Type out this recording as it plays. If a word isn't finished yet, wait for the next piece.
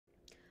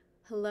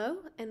Hello,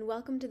 and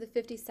welcome to the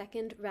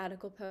 52nd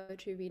Radical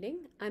Poetry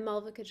Reading. I'm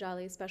Malva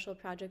Kajali, Special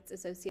Projects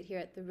Associate here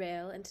at The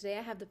Rail, and today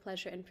I have the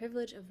pleasure and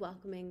privilege of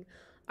welcoming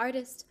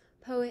artist,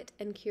 poet,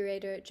 and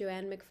curator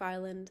JoAnne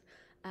McFarland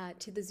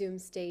to the Zoom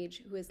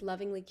stage, who has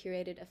lovingly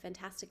curated a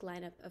fantastic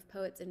lineup of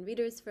poets and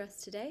readers for us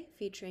today,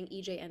 featuring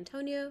E.J.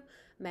 Antonio,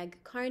 Meg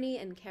Kearney,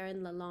 and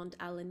Karren LaLonde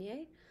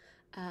Alenier.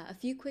 A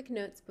few quick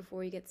notes before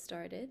we get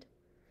started.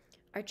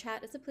 Our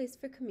chat is a place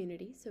for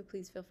community, so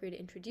please feel free to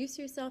introduce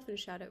yourself and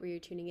shout out where you're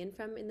tuning in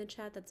from in the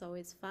chat. That's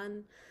always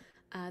fun.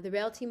 The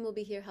Rail team will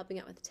be here helping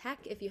out with tech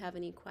if you have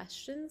any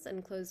questions,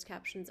 and closed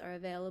captions are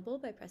available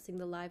by pressing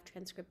the live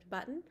transcript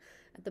button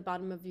at the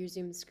bottom of your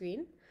Zoom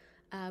screen.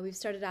 We've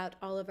started out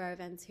all of our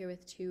events here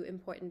with two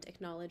important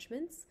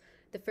acknowledgements.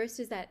 The first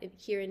is that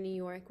here in New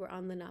York, we're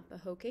on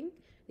Lenape-Hoking,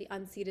 the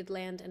unceded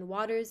land and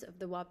waters of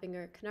the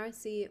Wapinger,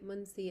 Canarsie,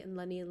 Munsee, and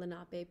Lenni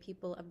Lenape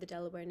people of the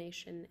Delaware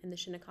Nation and the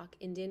Shinnecock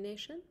Indian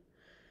Nation.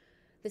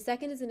 The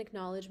second is an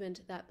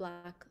acknowledgement that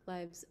Black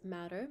Lives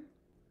Matter,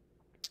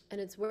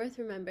 and it's worth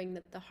remembering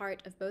that the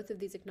heart of both of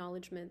these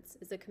acknowledgements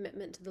is a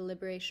commitment to the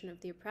liberation of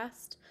the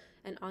oppressed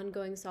and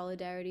ongoing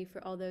solidarity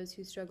for all those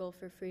who struggle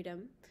for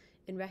freedom,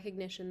 in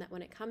recognition that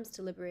when it comes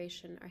to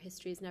liberation, our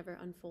histories never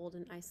unfold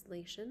in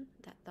isolation.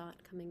 That thought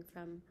coming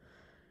from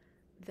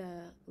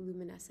the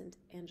luminescent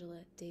Angela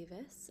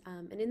Davis.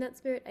 And in that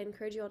spirit, I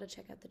encourage you all to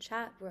check out the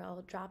chat, where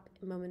I'll drop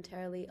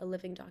momentarily a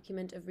living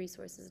document of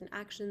resources and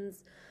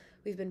actions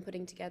we've been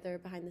putting together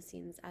behind the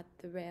scenes at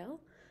the Rail.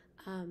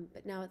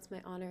 But now it's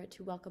my honor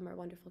to welcome our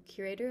wonderful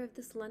curator of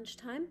this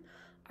lunchtime.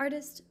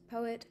 Artist,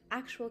 poet,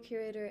 actual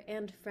curator,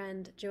 and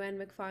friend,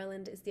 JoAnne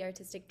McFarland is the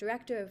artistic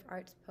director of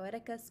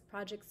Artpoetica's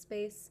project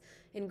space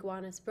in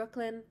Gowanus,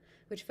 Brooklyn,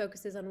 which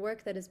focuses on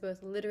work that is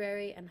both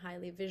literary and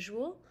highly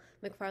visual.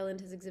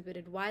 McFarland has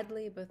exhibited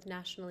widely, both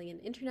nationally and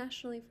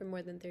internationally, for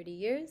more than 30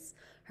 years.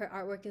 Her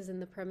artwork is in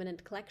the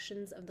permanent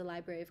collections of the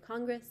Library of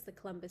Congress, the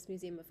Columbus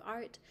Museum of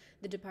Art,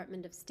 the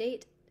Department of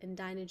State, and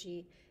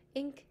Dynegy,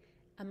 Inc.,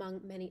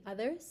 among many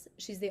others.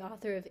 She's the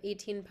author of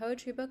 18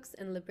 poetry books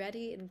and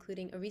libretti,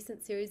 including a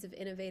recent series of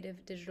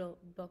innovative digital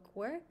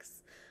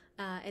bookworks.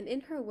 And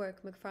in her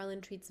work,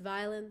 McFarland treats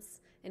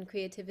violence and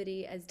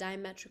creativity as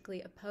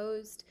diametrically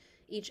opposed.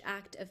 Each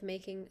act of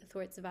making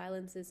thwarts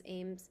violence's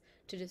aims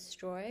to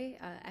destroy,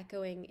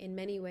 echoing in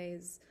many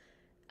ways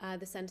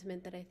the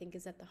sentiment that I think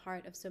is at the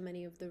heart of so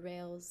many of the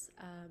Rail's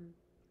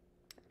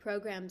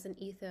programs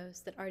and ethos,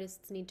 that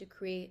artists need to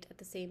create at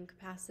the same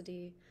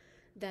capacity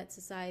that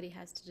society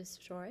has to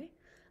destroy.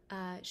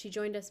 She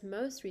joined us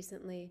most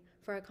recently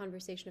for a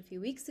conversation a few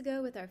weeks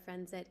ago with our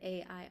friends at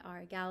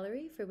AIR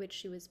Gallery, for which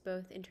she was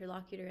both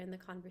interlocutor in the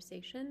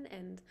conversation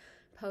and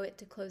poet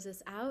to close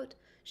us out.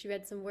 She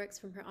read some works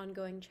from her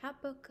ongoing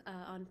chapbook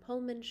on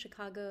Pullman,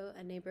 Chicago,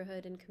 a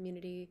neighborhood and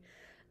community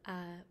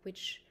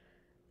which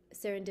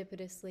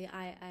serendipitously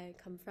I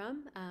come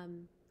from.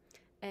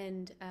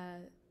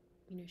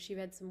 She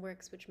read some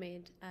works which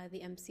made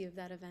the MC of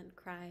that event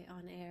cry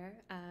on air.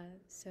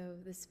 So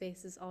the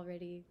space is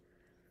already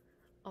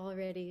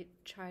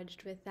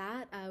charged with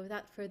that.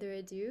 Without further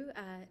ado,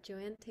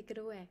 JoAnne, take it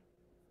away.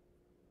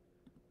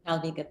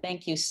 Alvika,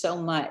 thank you so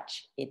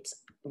much.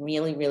 It's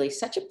really, really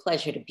such a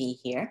pleasure to be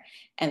here.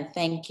 And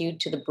thank you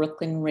to the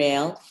Brooklyn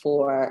Rail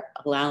for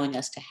allowing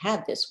us to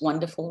have this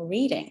wonderful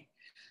reading.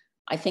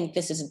 I think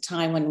this is a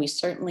time when we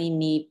certainly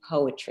need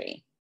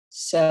poetry.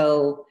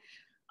 So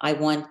I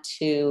want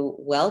to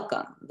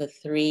welcome the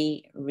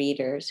three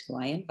readers who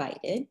I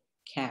invited,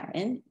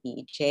 Karren,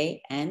 EJ,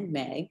 and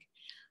Meg.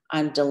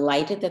 I'm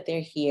delighted that they're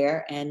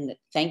here, and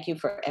thank you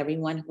for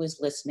everyone who is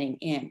listening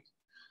in.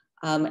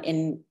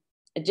 In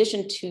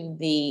addition to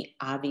the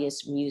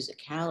obvious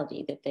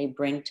musicality that they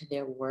bring to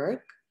their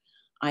work,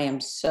 I am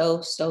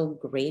so, so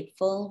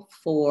grateful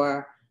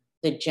for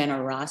the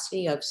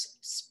generosity of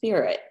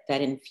spirit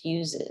that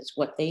infuses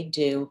what they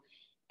do,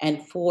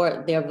 and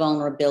for their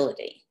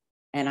vulnerability.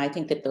 And I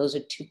think that those are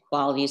two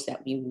qualities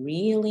that we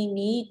really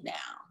need now,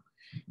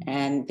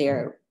 and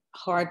they're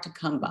hard to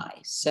come by.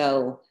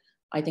 So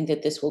I think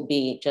that this will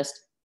be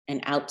just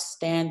an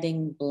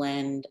outstanding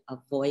blend of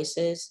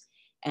voices.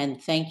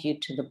 And thank you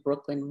to the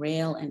Brooklyn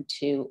Rail and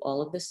to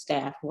all of the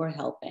staff who are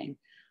helping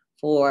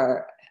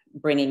for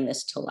bringing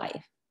this to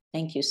life.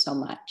 Thank you so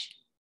much.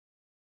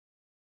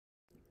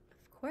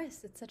 Of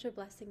course, it's such a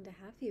blessing to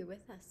have you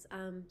with us.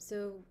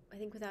 So I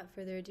think without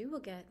further ado, we'll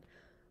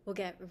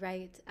get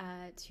right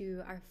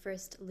to our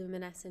first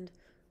luminescent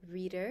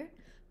reader.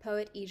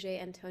 Poet E.J.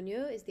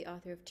 Antonio is the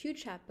author of two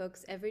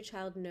chapbooks, Every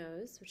Child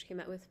Knows, which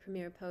came out with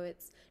Premier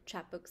Poets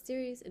chapbook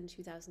series in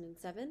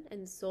 2007,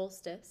 and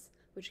Solstice,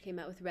 which came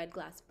out with Red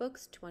Glass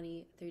Books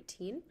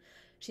 2013.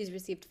 She's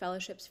received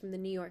fellowships from the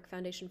New York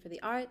Foundation for the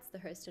Arts, the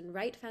Hurston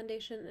Wright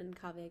Foundation, and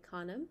Cave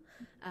Canem,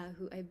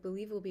 who I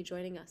believe will be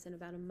joining us in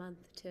about a month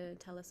to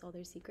tell us all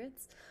their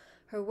secrets.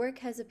 Her work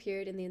has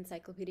appeared in the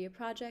Encyclopedia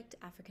Project,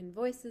 African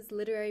Voices,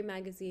 Literary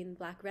Magazine,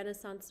 Black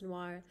Renaissance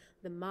Noir,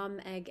 the Mom,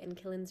 Egg, and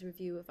Killen's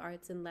Review of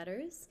Arts and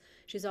Letters.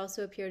 She's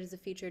also appeared as a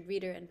featured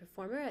reader and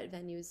performer at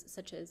venues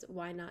such as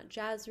Why Not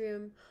Jazz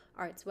Room,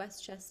 Arts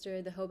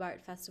Westchester, the Hobart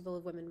Festival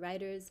of Women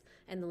Writers,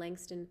 and the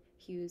Langston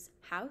Hughes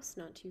House,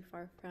 not too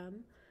far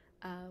from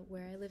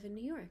where I live in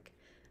New York.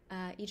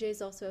 EJ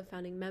is also a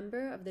founding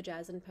member of the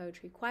Jazz and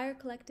Poetry Choir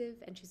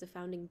Collective, and she's a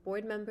founding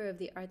board member of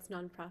the arts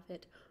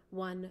nonprofit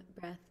One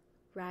Breath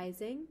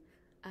Rising.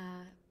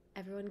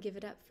 Everyone give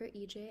it up for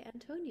EJ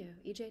Antonio.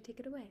 EJ, take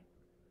it away.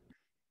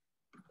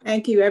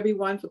 Thank you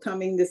everyone for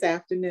coming this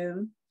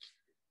afternoon.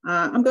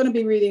 I'm going to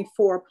be reading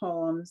 4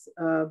 poems.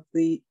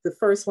 The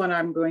first one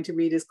I'm going to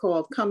read is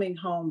called Coming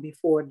Home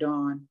Before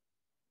Dawn.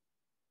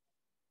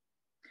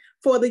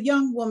 For the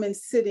young woman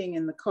sitting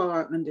in the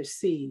car under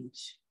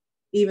siege,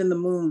 even the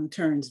moon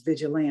turns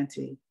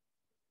vigilante.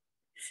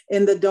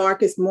 In the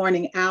darkest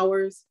morning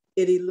hours,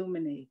 it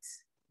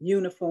illuminates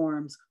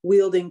uniforms,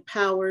 wielding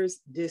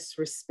power's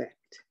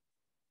disrespect.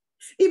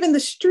 Even the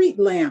street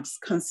lamps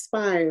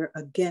conspire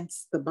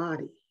against the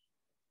body.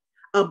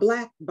 A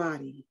Black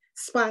body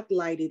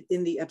spotlighted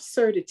in the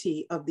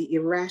absurdity of the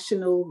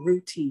irrational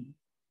routine.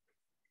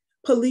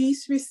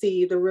 Police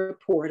received a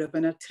report of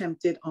an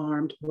attempted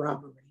armed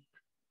robbery.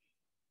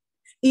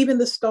 Even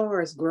the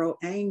stars grow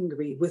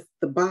angry with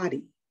the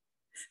body,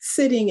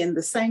 sitting in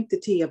the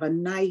sanctity of a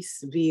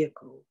nice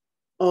vehicle,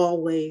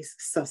 always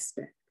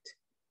suspect.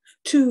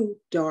 2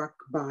 dark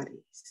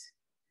bodies,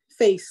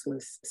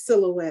 faceless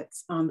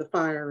silhouettes on the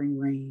firing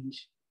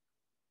range,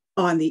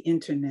 on the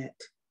internet,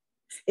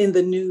 in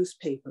the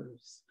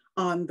newspapers,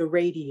 on the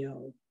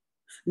radio.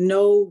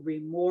 No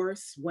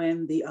remorse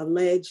when the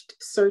alleged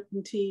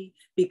certainty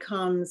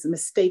becomes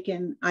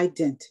mistaken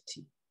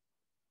identity.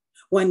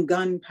 When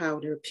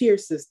gunpowder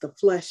pierces the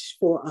flesh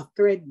for a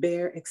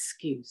threadbare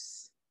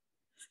excuse,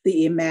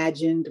 the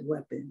imagined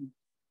weapon,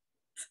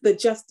 the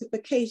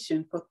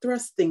justification for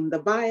thrusting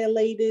the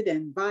violated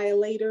and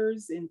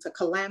violators into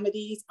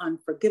calamities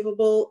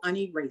unforgivable,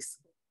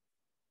 unerasable,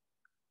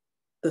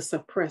 the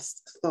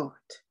suppressed thought.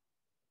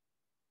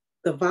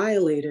 The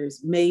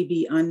violators may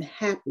be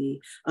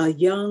unhappy a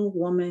young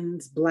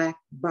woman's Black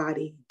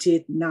body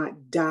did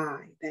not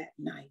die that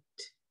night.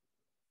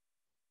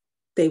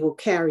 They will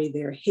carry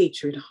their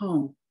hatred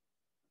home,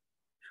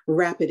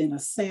 wrap it in a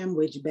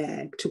sandwich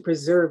bag to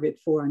preserve it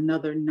for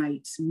another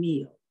night's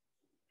meal.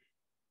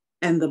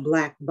 And the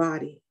Black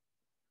body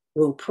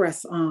will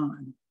press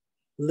on,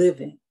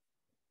 living,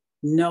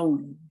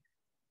 knowing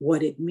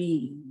what it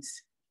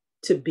means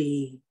to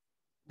be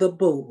the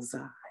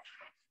bullseye.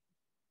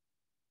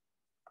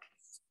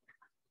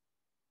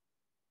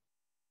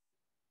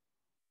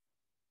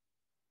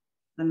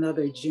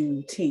 Another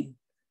Juneteenth.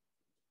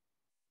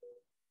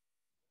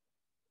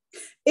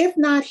 If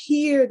not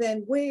here,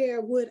 then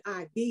where would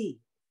I be?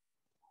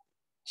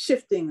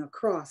 Shifting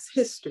across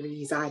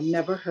histories I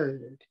never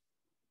heard.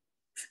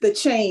 The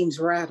chains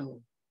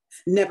rattle,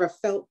 never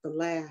felt the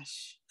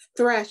lash,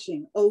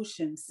 thrashing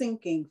ocean,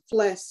 sinking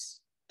flesh,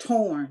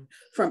 torn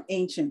from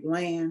ancient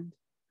land.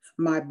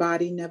 My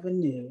body never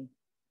knew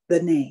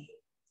the name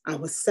I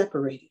was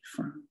separated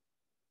from.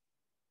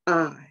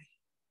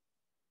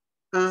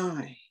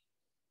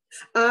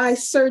 I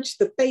searched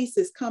the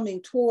faces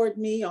coming toward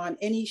me on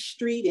any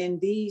street in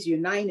these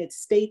United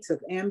States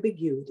of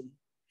ambiguity,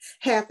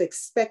 half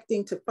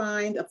expecting to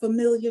find a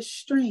familiar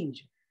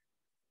stranger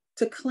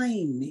to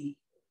claim me,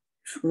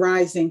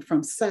 rising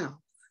from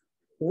south,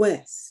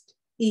 west,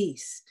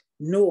 east,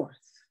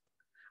 north.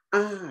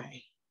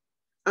 I,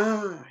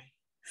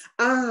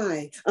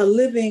 a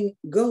living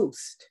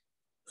ghost,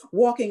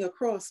 walking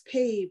across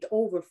paved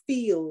over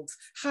fields,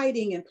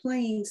 hiding in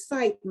plain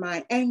sight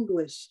my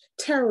anguish,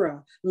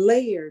 terror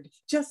layered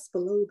just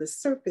below the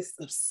surface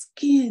of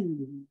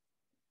skin.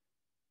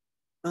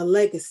 A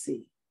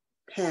legacy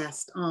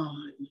passed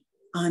on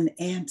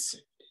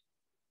unanswered.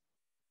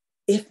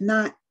 If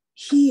not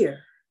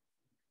here,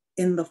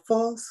 in the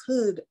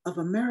falsehood of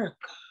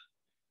America,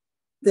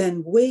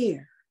 then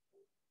where,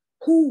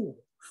 who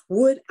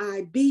would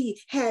I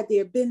be had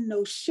there been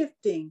no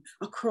shifting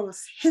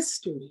across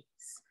histories?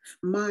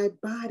 My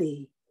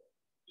body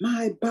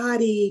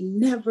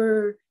never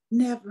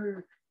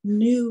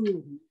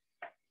knew.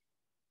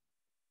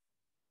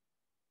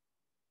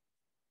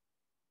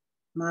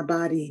 My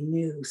body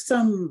knew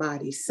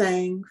somebody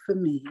sang for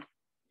me.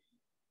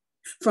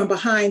 From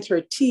behind her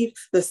teeth,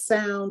 the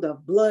sound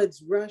of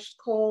blood's rush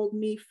called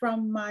me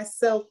from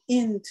myself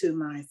into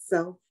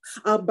myself,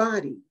 a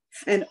body,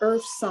 an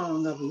earth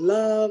song of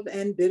love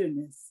and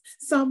bitterness.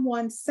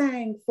 Someone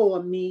sang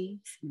for me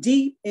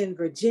deep in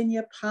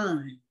Virginia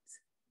pines.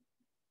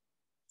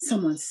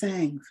 Someone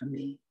sang for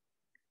me.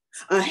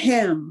 A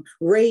hymn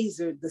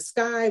razored the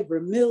sky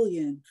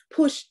vermilion,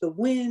 pushed the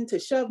wind to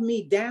shove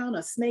me down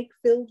a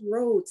snake-filled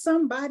road.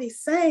 Somebody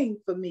sang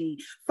for me,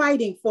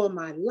 fighting for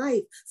my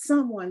life.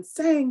 Someone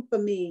sang for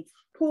me,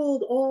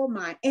 pulled all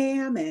my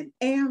am and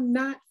am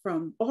not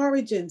from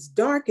origin's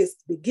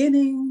darkest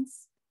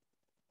beginnings.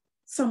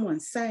 Someone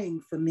sang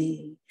for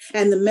me,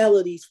 and the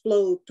melodies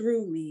flowed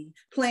through me,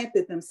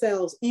 planted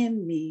themselves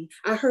in me.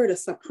 I heard a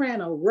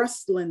soprano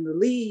rustling the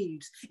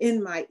leaves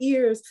in my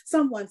ears.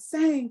 Someone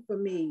sang for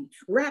me,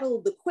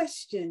 rattled the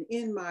question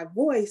in my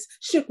voice,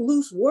 shook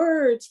loose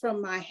words from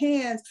my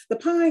hands. The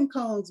pine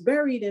cones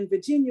buried in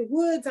Virginia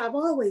woods, I've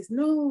always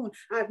known,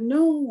 I've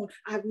known.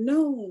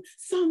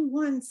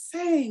 Someone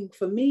sang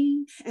for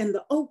me, and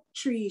the oak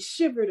trees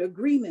shivered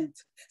agreement,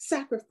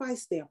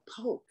 sacrificed their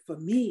pulp for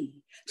me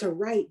to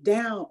write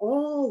down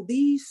all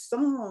these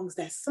songs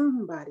that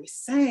somebody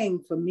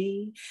sang for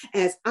me,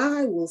 as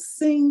I will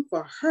sing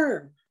for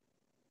her,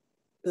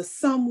 the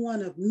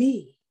someone of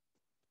me,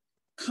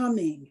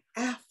 coming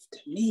after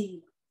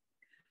me,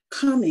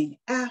 coming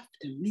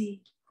after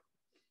me,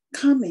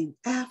 coming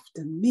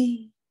after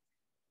me,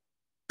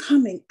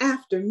 coming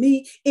after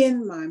me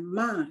in my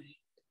mind.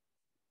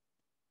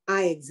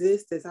 I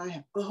exist as I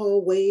have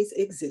always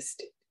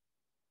existed,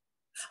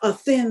 a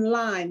thin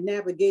line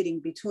navigating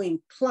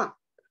between plop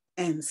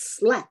and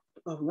slap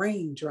of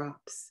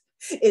raindrops.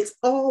 It's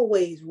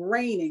always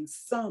raining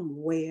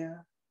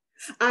somewhere.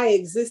 I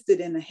existed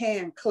in the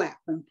hand clap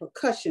and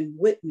percussion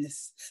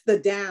witness, the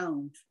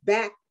down,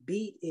 back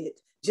beat it,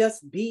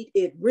 just beat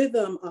it,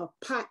 rhythm of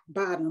pot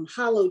bottom,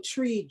 hollow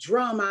tree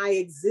drum. I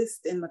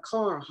exist in the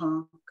car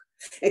honk,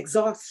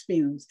 exhaust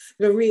fumes,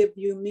 the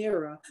rearview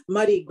mirror,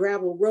 muddy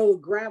gravel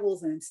road,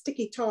 gravels and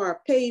sticky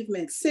tar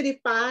pavement,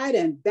 cityfied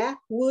and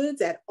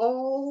backwoods at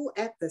all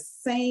at the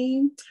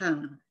same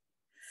time.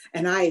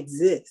 And I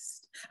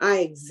exist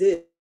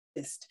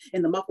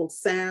in the muffled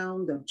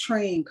sound of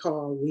train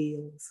car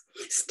wheels,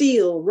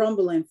 steel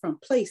rumbling from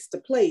place to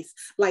place,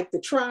 like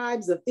the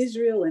tribes of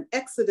Israel in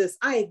Exodus.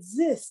 I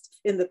exist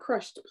in the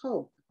crushed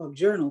pulp of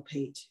journal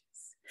pages,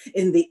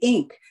 in the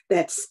ink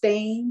that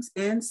stains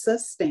and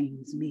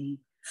sustains me.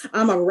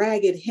 I'm a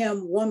ragged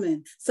hem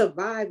woman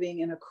surviving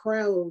in a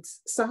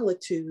crowd's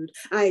solitude.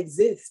 I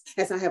exist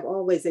as I have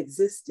always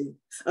existed,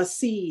 a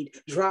seed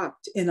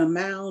dropped in a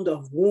mound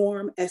of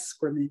warm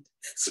excrement,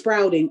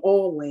 sprouting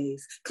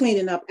always,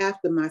 cleaning up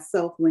after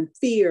myself when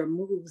fear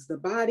moves the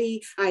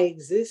body. I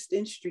exist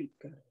in street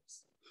gutters,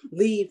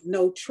 leave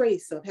no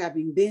trace of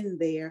having been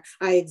there.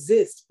 I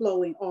exist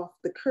flowing off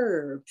the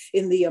curb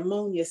in the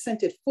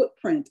ammonia-scented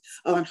footprint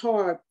on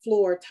hard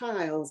floor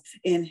tiles,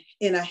 in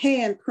a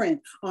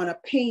handprint on a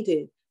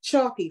painted,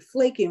 chalky,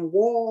 flaking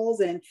walls,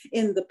 and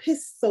in the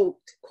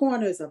piss-soaked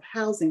corners of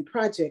housing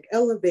project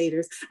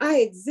elevators.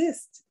 I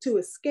exist to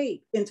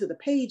escape into the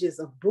pages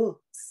of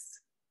books.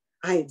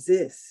 I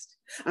exist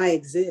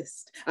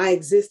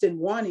in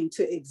wanting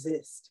to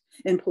exist,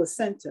 in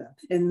placenta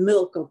and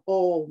milk of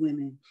all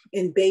women,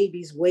 in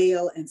babies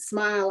wail and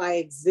smile. I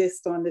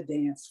exist on the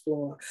dance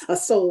floor, a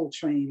soul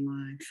train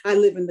line. I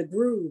live in the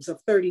grooves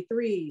of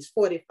 33s,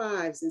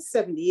 45s, and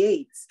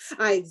 78s.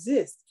 I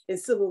exist in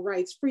civil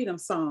rights freedom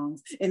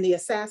songs, in the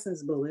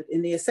assassin's bullet,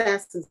 in the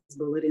assassin's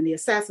bullet, in the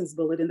assassin's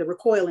bullet, in the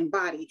recoiling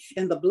body,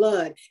 in the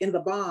blood, in the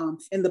bomb,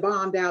 in the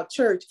bombed out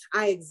church.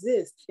 I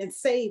exist in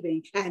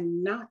saving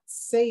and not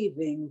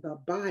saving the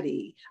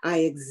body. I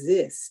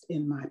exist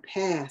in my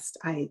past.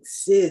 I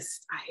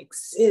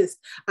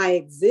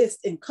exist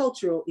in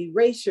cultural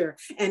erasure.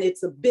 And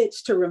it's a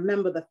bitch to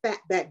remember the fat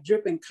back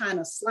dripping kind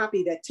of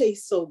sloppy that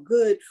tastes so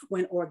good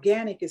when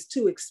organic is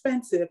too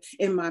expensive.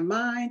 In my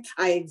mind,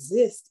 I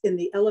exist in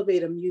the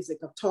elevator music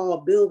of tall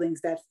buildings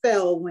that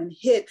fell when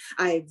hit.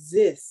 I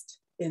exist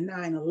in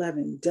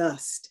 9/11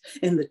 dust,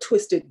 in the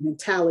twisted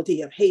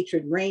mentality of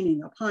hatred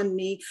raining upon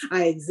me.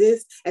 I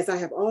exist as I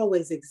have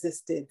always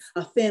existed,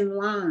 a thin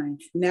line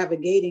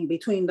navigating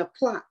between the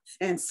plop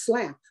and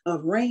slap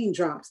of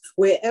raindrops,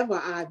 wherever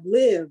I've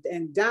lived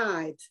and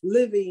died,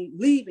 leaving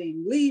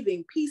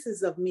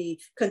pieces of me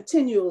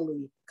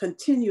continually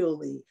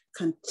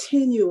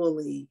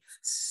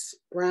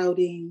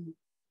sprouting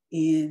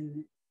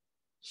in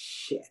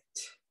shit.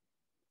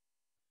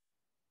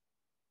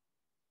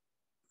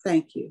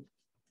 Thank you.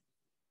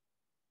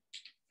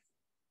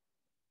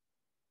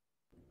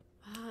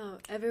 Wow,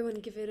 everyone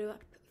give it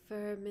up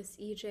for Miss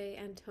E.J.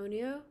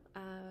 Antonio.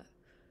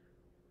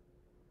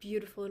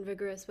 Beautiful and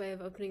vigorous way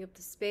of opening up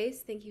the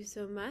space. Thank you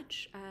so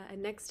much.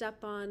 And next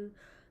up on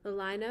the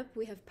lineup,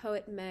 we have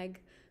poet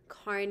Meg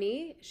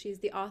Kearney. She's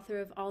the author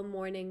of All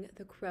Morning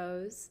the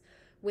Crows,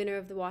 winner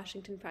of the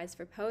Washington Prize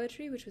for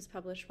Poetry, which was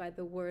published by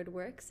the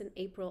WordWorks in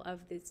April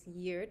of this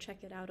year.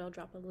 Check it out, I'll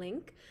drop a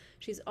link.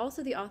 She's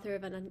also the author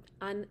of An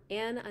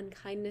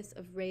Unkindness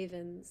of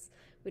Ravens,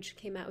 which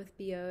came out with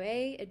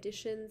BOA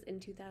editions in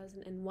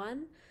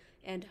 2001,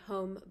 and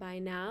Home by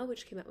Now,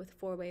 which came out with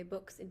Four-Way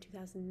Books in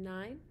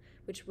 2009,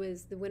 which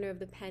was the winner of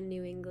the PEN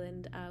New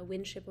England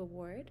Winship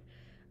Award.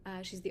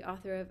 She's the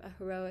author of A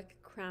Heroic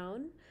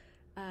Crown,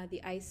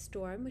 The Ice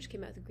Storm, which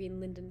came out with the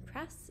Green Linden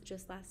Press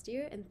just last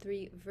year, and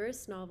 3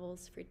 verse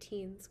novels for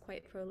teens,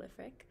 quite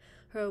prolific.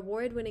 Her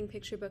award-winning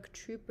picture book,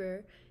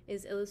 Trooper,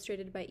 is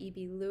illustrated by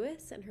E.B.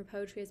 Lewis, and her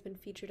poetry has been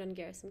featured on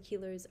Garrison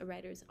Keillor's A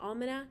Writer's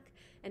Almanac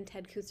and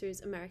Ted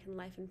Kuser's American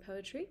Life and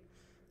Poetry.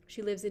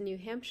 She lives in New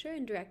Hampshire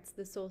and directs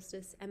the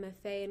Solstice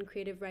MFA in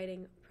Creative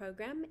Writing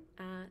program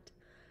at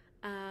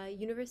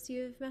University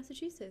of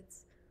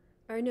Massachusetts.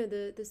 Or no,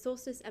 the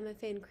Solstice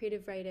MFA in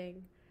Creative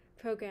Writing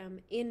program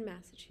in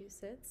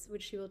Massachusetts,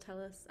 which she will tell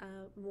us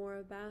more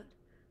about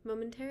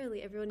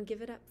momentarily. Everyone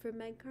give it up for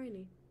Meg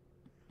Kearney.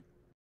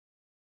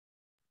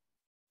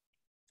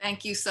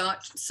 Thank you so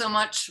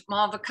much,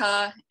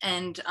 Malvika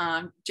and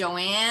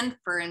JoAnne,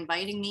 for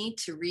inviting me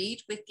to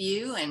read with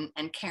you,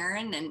 and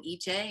Karren and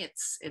EJ.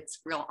 It's a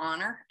real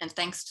honor. And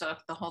thanks to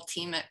the whole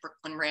team at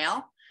Brooklyn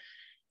Rail,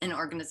 an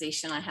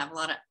organization I have a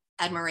lot of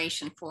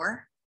admiration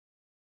for.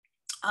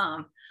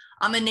 I'm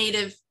a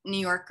native New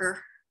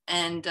Yorker,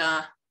 and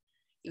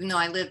even though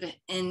I live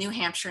in New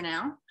Hampshire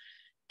now,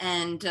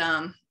 and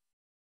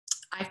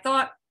I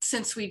thought,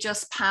 since we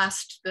just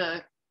passed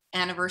the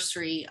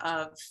anniversary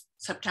of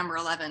September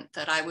 11th,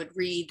 that I would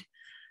read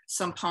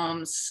some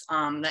poems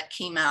that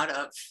came out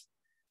of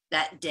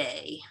that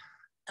day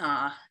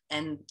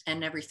and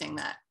everything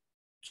that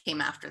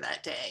came after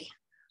that day.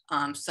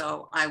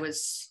 So I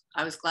was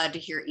glad to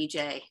hear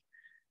EJ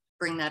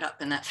bring that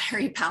up in that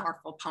very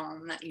powerful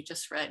poem that you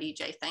just read.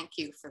 EJ, thank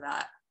you for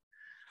that,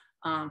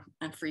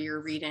 and for your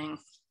reading.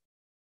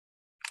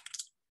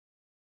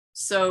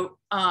 So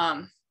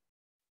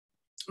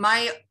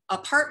my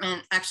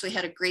apartment actually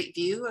had a great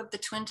view of the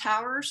Twin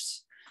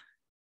Towers.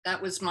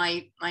 That was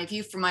my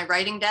view from my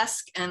writing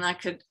desk, and I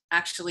could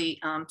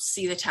actually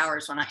see the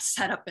towers when I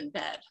sat up in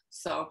bed.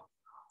 So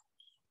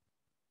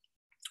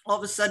all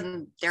of a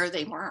sudden, there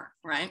they were,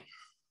 right?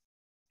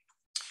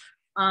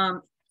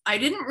 I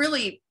didn't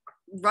really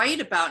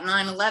write about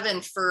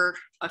 9/11 for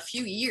a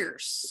few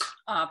years,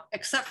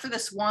 except for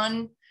this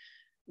one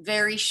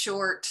very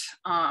short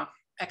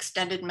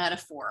extended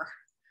metaphor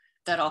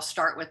that I'll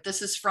start with.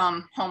 This is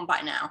from Home by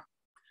Now,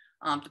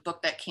 the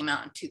book that came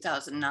out in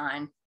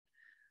 2009.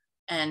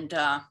 And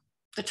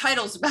the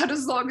title is about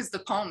as long as the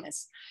poem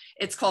is.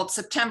 It's called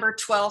September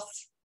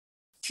 12th,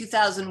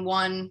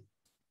 2001,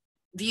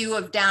 View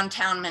of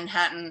Downtown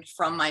Manhattan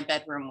from My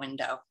Bedroom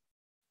Window.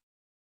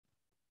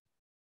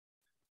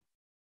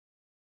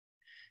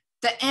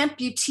 The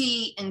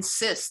amputee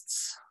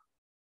insists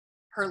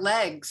her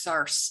legs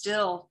are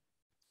still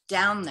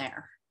down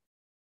there.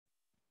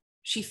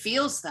 She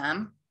feels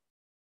them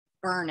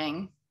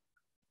burning.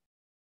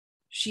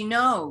 She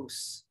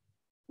knows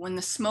when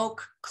the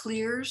smoke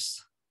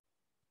clears,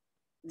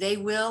 they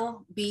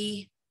will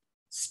be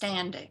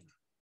standing.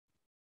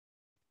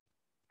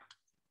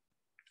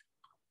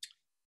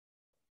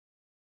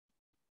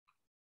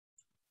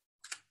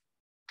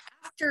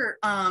 After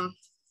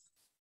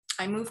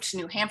I moved to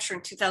New Hampshire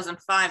in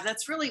 2005,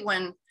 that's really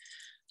when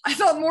I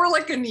felt more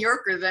like a New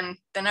Yorker than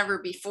ever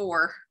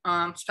before,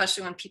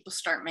 especially when people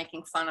start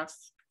making fun of,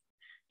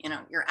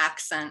 your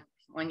accent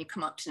when you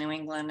come up to New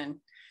England.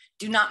 And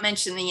do not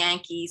mention the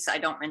Yankees. I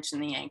don't mention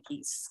the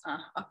Yankees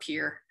up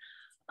here.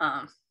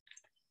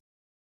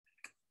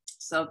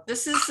 So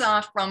this is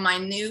from my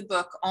new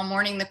book, All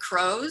Morning the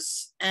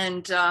Crows,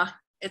 and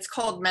it's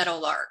called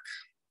Meadowlark.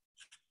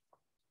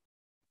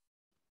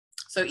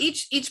 So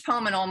each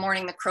poem in All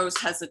Morning the Crows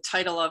has the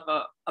title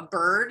of a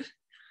bird,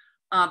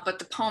 but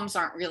the poems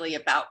aren't really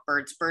about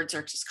birds. Birds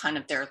are just kind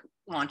of their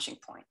launching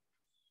point.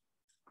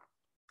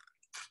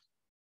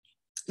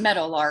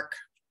 Meadowlark.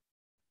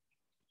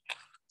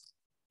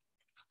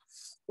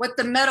 What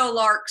the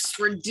meadowlarks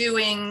were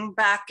doing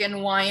back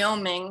in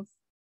Wyoming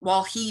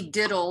while he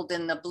diddled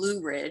in the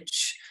Blue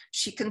Ridge,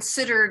 she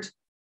considered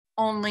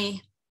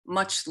only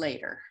much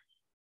later.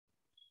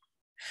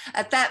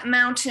 At that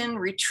mountain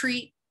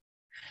retreat,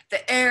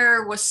 the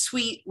air was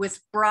sweet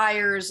with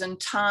briars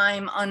and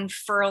thyme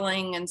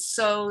unfurling, and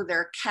so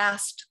their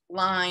cast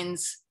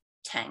lines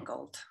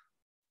tangled.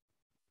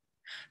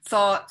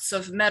 Thoughts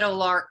of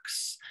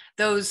meadowlarks,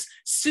 those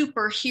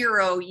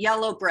superhero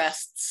yellow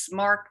breasts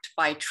marked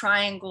by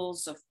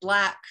triangles of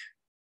black,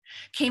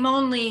 came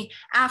only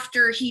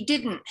after he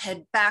didn't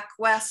head back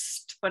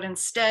west, but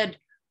instead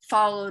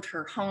followed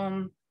her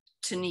home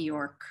to New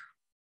York.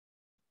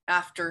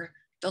 After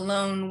the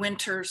lone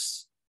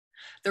winters,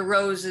 the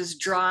roses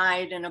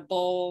dried in a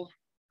bowl,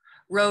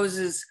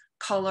 roses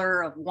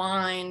color of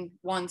wine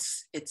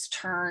once it's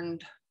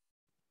turned.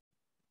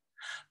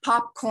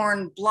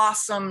 Popcorn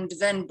blossomed,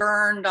 then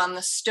burned on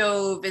the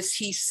stove as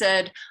he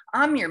said,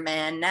 "I'm your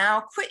man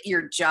now, quit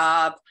your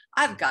job.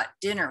 I've got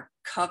dinner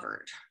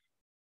covered."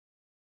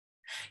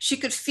 She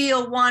could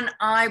feel one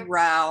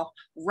eyebrow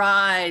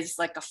rise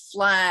like a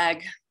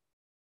flag.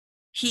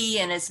 He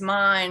in his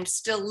mind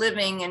still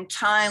living in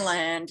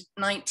Thailand,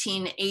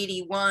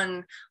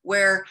 1981,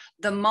 where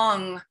the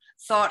Hmong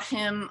thought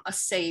him a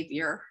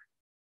savior.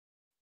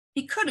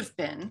 He could have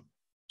been,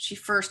 she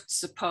first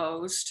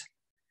supposed.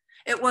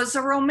 It was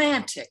a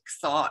romantic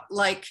thought,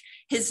 like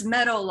his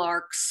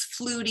meadowlark's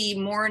fluty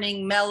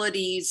morning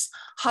melodies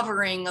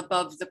hovering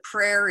above the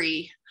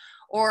prairie,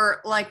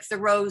 or like the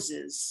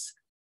roses,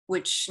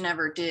 which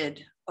never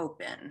did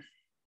open.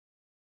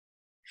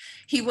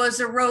 He was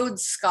a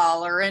Rhodes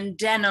Scholar in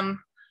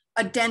denim,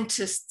 a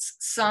dentist's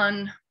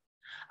son,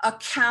 a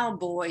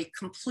cowboy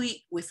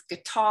complete with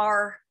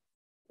guitar,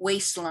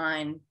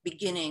 waistline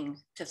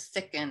beginning to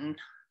thicken.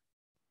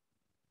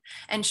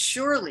 And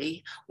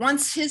surely,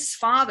 once his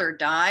father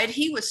died,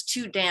 he was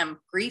too damn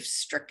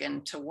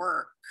grief-stricken to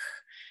work,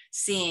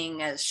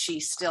 seeing as she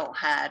still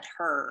had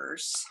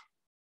hers.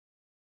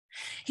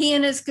 He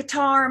and his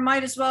guitar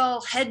might as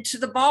well head to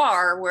the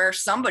bar where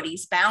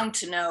somebody's bound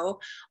to know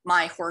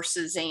my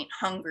horses ain't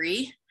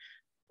hungry,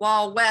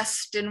 while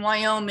west in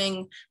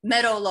Wyoming,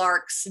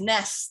 meadowlarks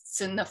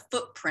nests in the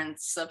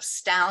footprints of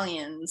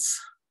stallions.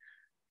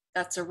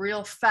 That's a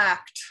real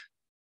fact.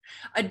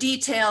 A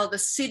detail the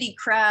city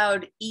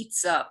crowd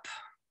eats up.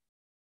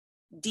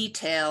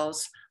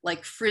 Details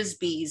like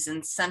Frisbees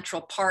in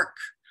Central Park,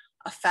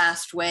 a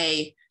fast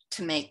way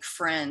to make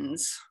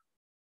friends.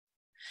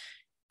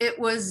 It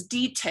was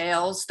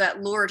details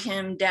that lured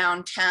him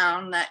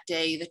downtown that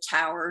day the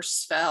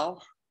towers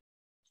fell.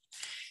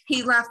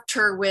 He left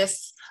her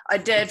with a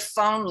dead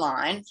phone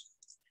line,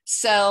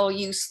 cell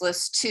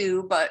useless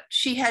too, but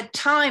she had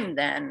time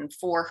then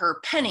for her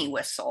penny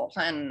whistle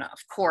and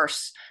of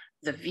course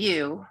the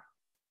view.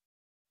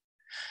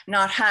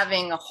 Not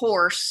having a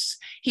horse,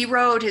 he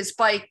rode his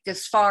bike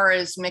as far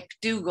as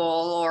McDougal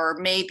or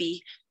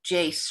maybe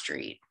J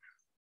Street.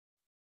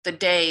 The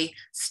day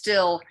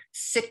still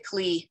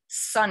sickly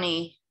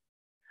sunny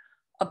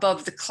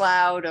above the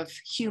cloud of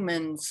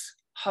humans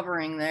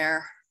hovering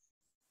there.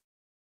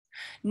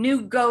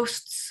 New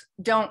ghosts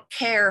don't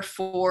care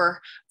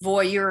for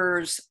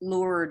voyeurs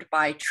lured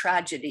by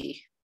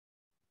tragedy.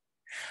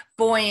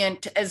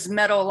 Buoyant as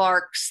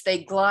meadowlarks,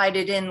 they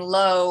glided in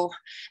low,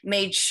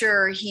 made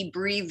sure he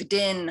breathed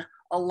in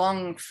a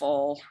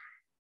lungful.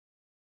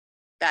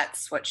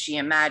 That's what she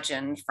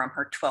imagined from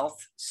her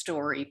 12th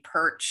story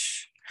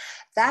perch.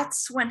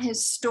 That's when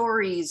his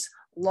stories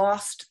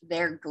lost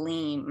their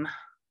gleam.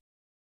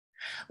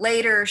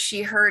 Later,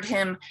 she heard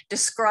him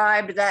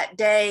describe that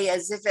day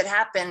as if it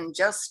happened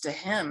just to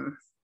him.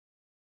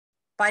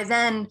 By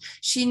then,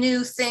 she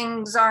knew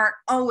things aren't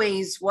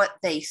always what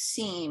they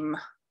seem.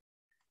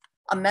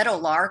 A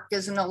meadowlark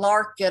isn't a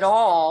lark at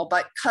all,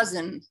 but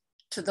cousin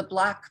to the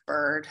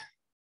blackbird.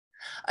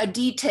 A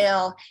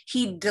detail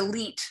he'd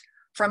delete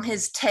from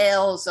his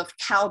tales of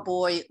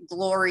cowboy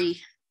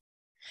glory,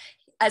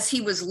 as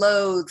he was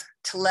loath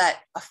to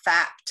let a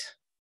fact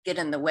get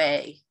in the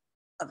way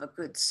of a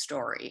good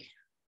story.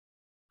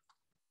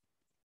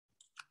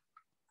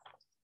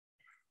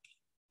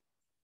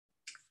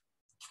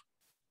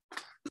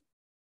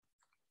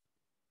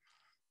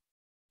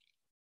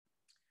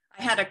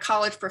 I had a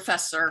college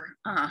professor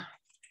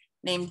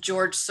named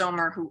George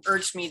Sommer who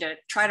urged me to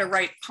try to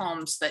write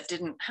poems that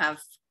didn't have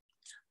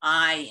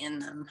I in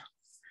them.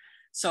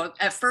 So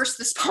at first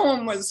this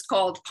poem was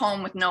called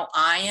Poem with No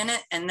I in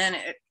it, and then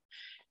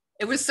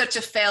it was such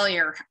a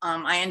failure,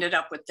 I ended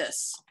up with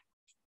this.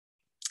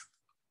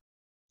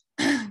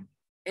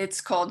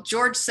 It's called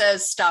George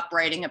Says Stop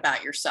Writing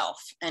About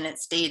Yourself, and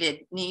it's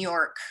dated New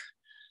York,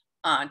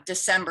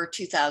 December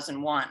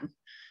 2001.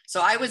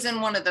 So I was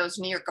in one of those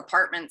New York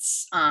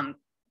apartments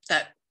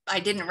that I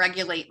didn't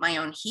regulate my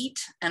own heat,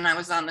 and I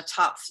was on the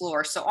top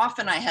floor. So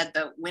often I had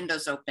the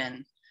windows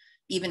open,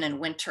 even in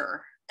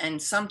winter. And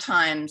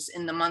sometimes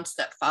in the months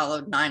that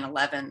followed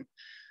 9/11,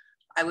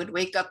 I would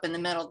wake up in the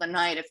middle of the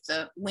night if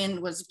the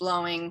wind was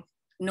blowing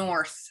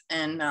north,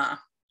 and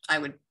I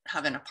would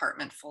have an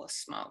apartment full of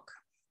smoke.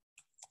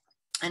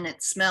 And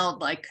it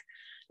smelled like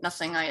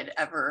nothing I had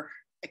ever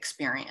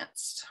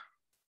experienced.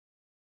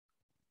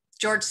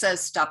 George says,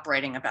 stop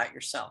writing about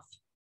yourself.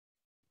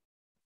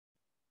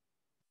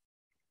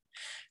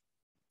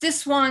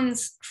 This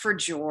one's for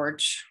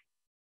George,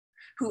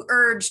 who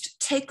urged,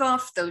 take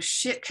off those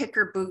shit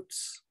kicker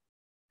boots.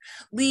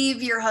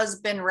 Leave your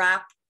husband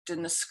wrapped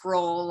in the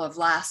scroll of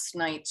last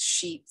night's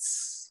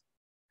sheets.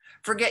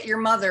 Forget your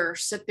mother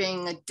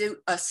sipping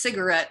a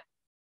cigarette,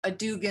 a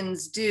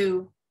Dugan's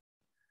Dew.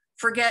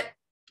 Forget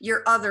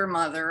your other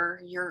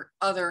mother, your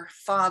other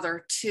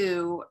father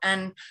too,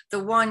 and the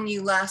one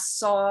you last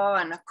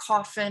saw in a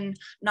coffin,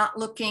 not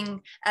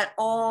looking at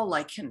all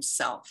like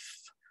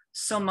himself.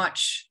 So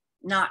much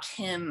not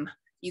him,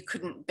 you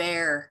couldn't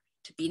bear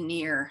to be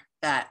near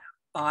that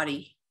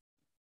body.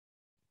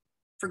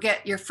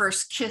 Forget your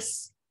first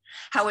kiss,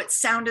 how it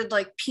sounded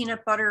like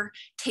peanut butter,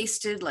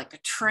 tasted like a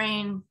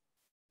train.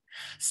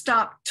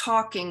 Stop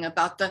talking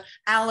about the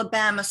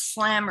Alabama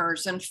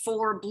slammers and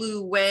 4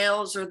 blue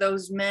whales or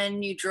those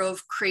men you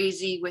drove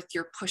crazy with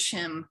your push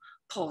him,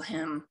 pull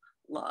him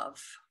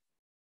love.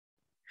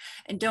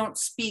 And don't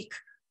speak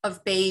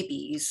of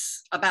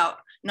babies, about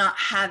not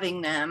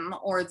having them,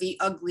 or the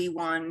ugly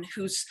one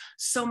who's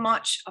so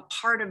much a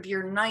part of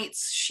your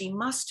nights, she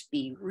must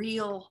be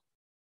real.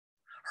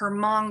 Her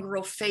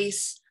mongrel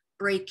face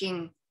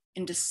breaking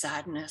into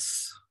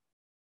sadness.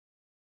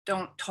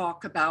 Don't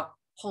talk about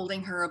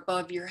holding her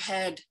above your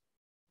head,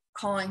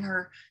 calling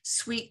her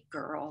sweet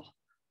girl,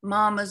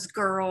 mama's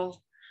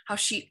girl, how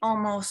she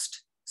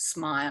almost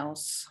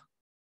smiles.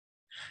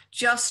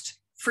 Just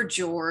for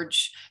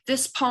George,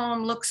 this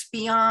poem looks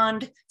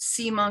beyond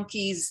sea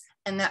monkeys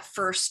and that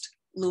first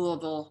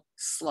Louisville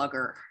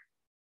slugger.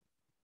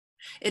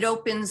 It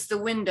opens the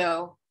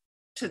window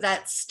to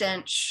that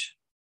stench.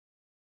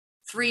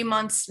 3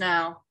 months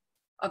now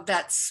of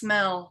that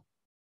smell,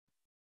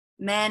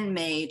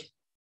 man-made,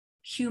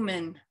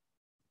 human,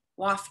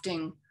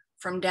 wafting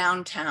from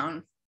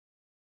downtown.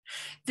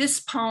 This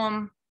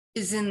poem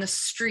is in the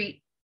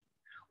street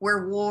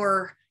where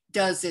war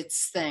does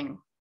its thing.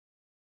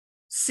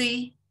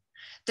 See,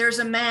 there's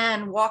a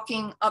man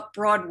walking up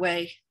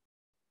Broadway,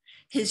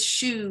 his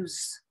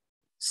shoes,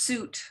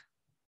 suit,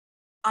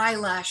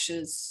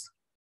 eyelashes,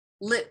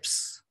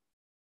 lips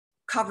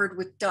covered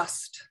with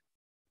dust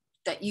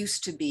that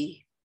used to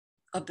be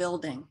a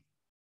building.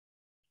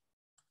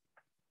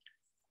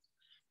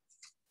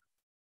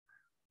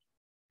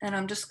 And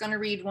I'm just going to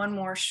read one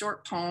more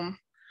short poem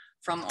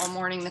from All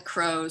Morning the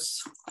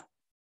Crows,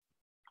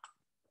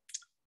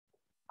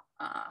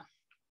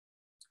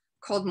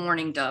 called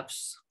Morning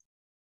Doves.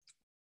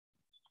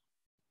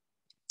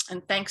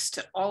 And thanks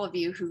to all of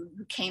you who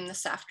came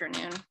this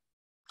afternoon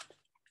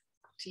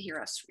to hear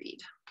us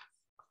read.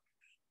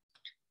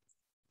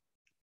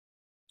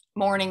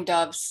 Morning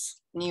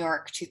Doves, New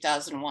York,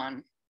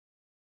 2001.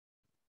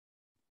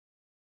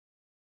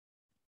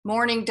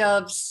 Morning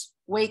doves,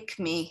 wake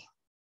me.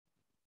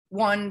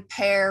 One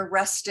pair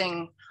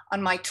resting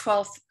on my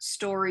 12th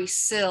story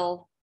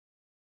sill,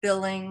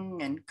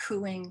 billing and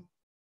cooing.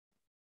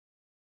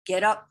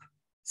 Get up,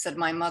 said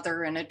my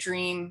mother in a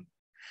dream.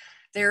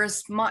 There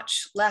is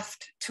much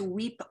left to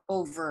weep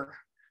over.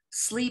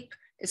 Sleep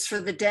is for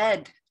the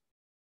dead.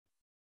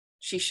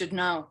 She should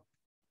know.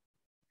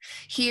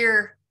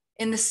 Here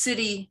in the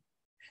city,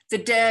 the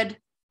dead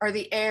are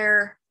the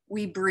air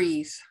we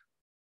breathe.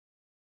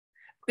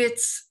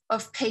 Bits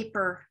of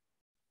paper,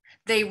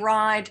 they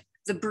ride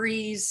the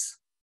breeze.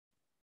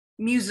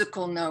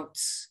 Musical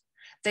notes,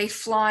 they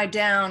fly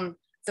down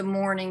the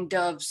mourning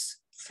dove's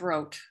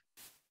throat.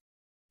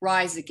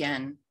 Rise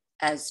again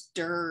as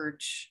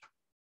dirge.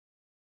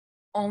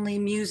 Only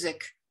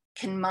music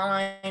can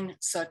mine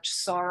such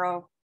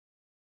sorrow.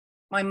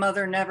 My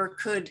mother never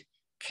could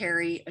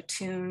carry a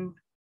tune.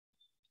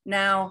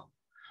 Now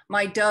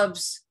my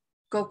doves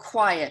go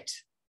quiet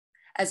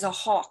as a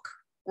hawk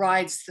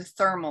rides the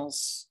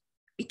thermals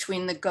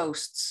between the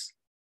ghosts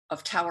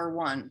of Tower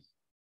 1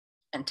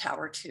 and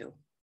Tower 2.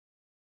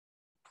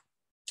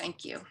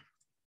 Thank you.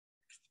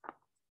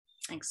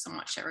 Thanks so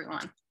much,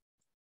 everyone.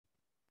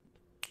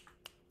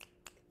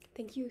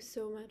 Thank you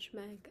so much,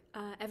 Meg.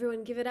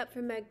 Everyone give it up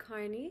for Meg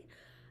Kearney.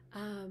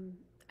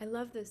 I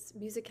love this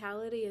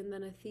musicality, and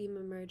then a theme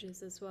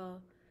emerges as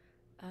well.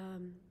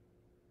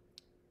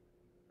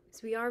 So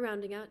we are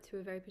rounding out to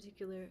a very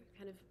particular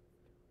kind of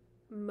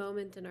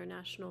moment in our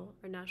national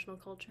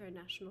culture, our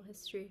national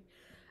history.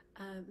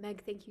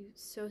 Meg, thank you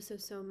so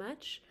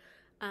much.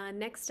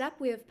 Next up,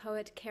 we have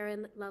poet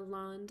Karren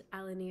LaLonde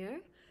Alenier.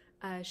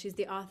 She's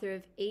the author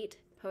of 8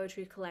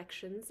 poetry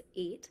collections,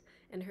 8,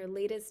 and her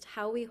latest,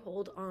 How We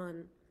Hold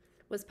On,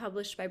 was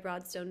published by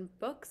Broadstone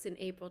Books in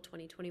April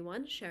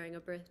 2021, sharing a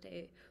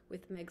birthday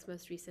with Meg's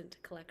most recent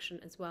collection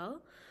as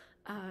well.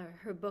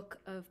 Her book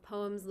of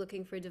poems,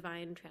 Looking for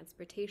Divine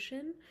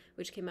Transportation,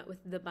 which came out with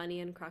the Bunny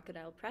and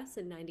Crocodile Press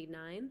in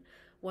 '99,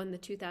 won the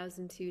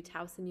 2002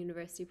 Towson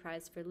University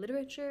Prize for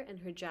Literature, and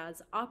her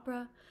jazz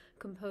opera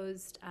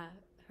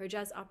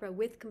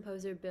with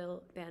composer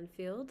Bill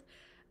Banfield,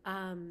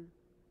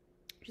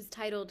 which is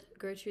titled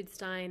Gertrude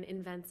Stein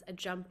Invents a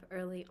Jump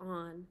Early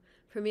On,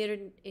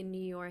 premiered in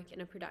New York in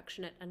a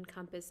production at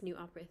Encompass New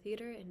Opera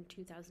Theater in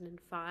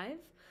 2005.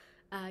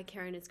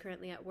 Karren is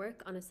currently at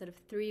work on a set of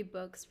 3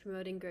 books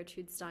promoting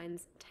Gertrude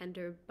Stein's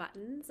Tender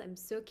Buttons. I'm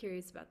so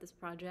curious about this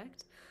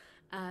project.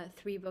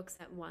 3 books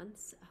at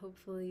once.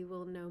 Hopefully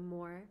we'll know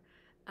more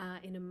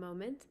in a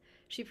moment.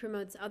 She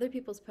promotes other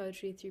people's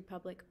poetry through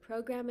public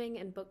programming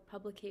and book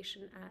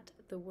publication at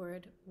The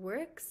Word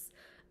Works.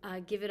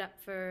 Give it up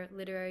for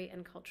literary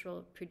and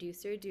cultural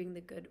producer doing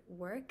the good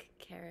work,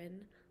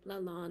 Karren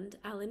LaLonde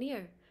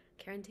Alenier.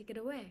 Karren, take it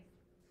away.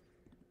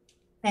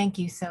 Thank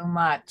you so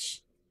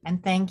much.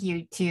 And thank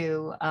you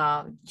to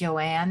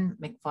JoAnne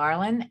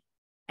McFarland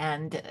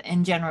and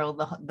in general,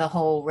 the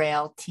whole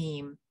RAIL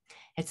team.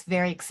 It's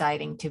very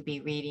exciting to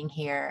be reading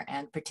here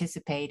and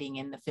participating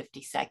in the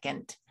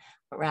 52nd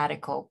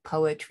Radical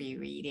Poetry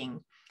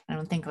Reading. I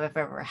don't think I've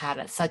ever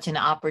had such an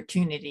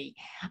opportunity.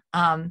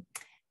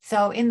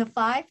 So in the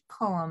 5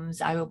 poems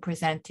I will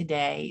present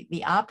today,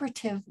 the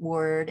operative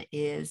word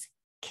is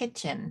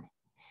kitchen,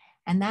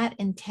 and that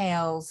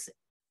entails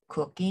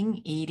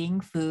cooking, eating,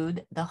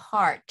 food, the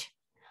heart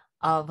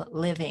of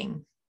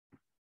living.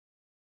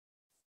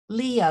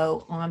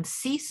 Leo on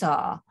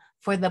seesaw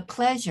for the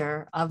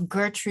pleasure of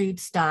Gertrude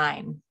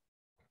Stein.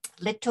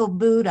 Little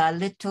Buddha,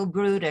 little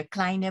Bruder,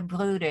 kleine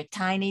Bruder,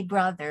 tiny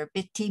brother,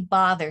 bitty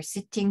bother,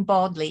 sitting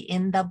boldly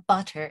in the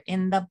butter,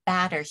 in the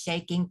batter,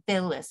 shaking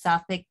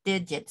philosophic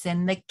digits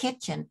in the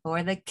kitchen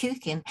for the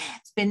Kuchen.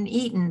 It's been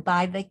eaten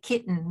by the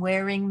kitten,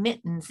 wearing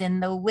mittens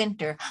in the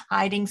winter,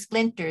 hiding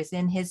splinters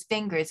in his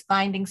fingers,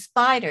 finding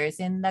spiders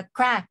in the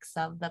cracks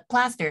of the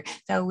plaster.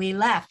 So we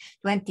laughed,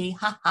 20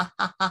 ha ha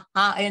ha ha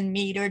ha in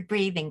metered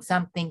breathing,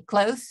 something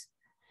close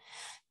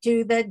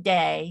to the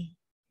day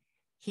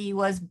he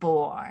was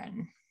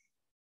born.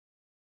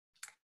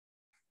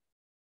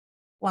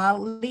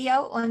 While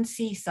Leo on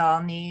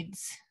Seesaw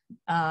needs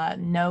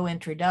no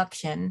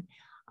introduction,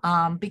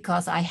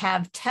 because I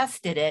have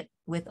tested it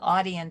with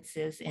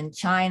audiences in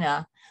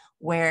China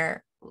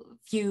where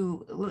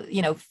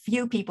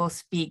few people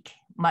speak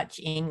much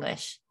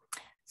English.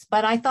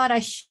 But I thought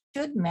I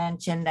should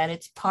mention that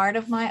it's part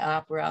of my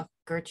opera,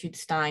 Gertrude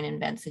Stein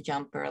Invents a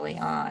Jump Early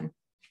On.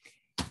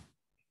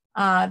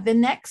 The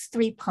next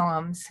three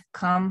poems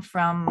come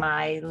from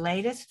my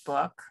latest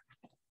book,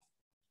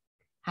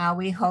 How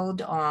We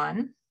Hold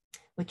On,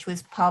 which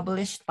was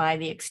published by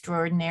the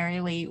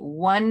extraordinarily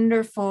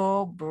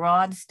wonderful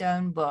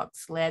Broadstone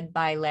Books, led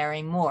by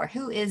Larry Moore,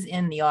 who is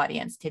in the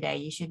audience today.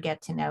 You should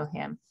get to know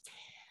him.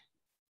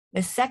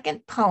 The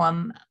second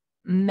poem,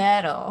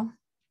 Metal,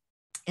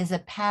 is a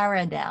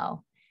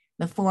paradiddle,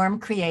 the form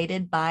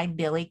created by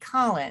Billy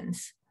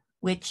Collins,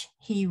 which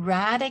he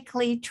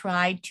radically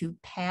tried to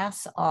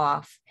pass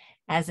off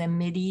as a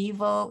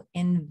medieval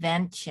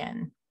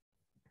invention.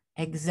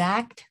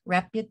 Exact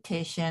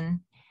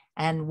repetition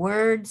and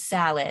word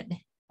salad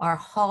are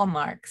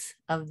hallmarks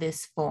of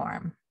this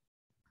form.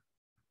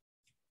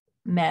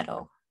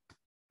 Metal.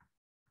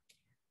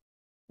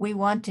 We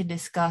want to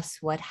discuss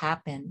what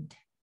happened.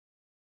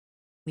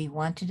 We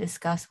want to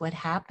discuss what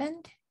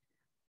happened?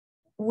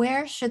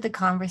 Where should the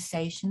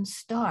conversation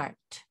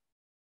start?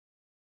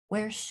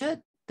 Where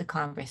should the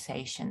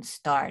conversation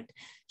start?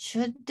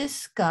 Should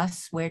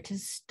discuss where to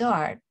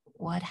start.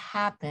 What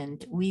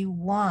happened? We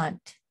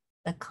want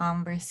the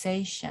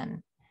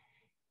conversation.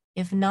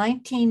 If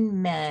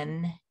 19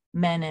 men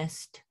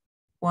menaced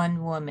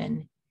one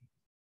woman,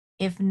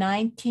 if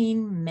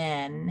 19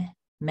 men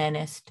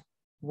menaced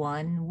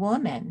one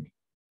woman,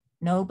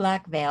 no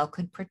black veil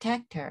could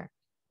protect her.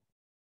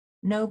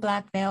 No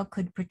black veil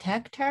could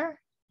protect her?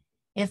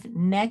 If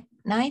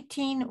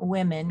 19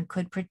 women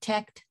could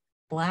protect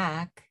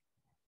black,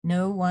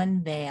 no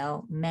one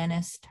veil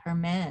menaced her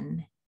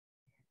men.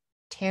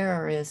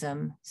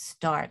 Terrorism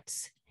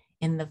starts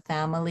in the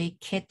family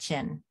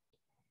kitchen.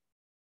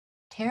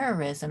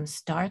 Terrorism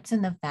starts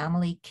in the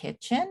family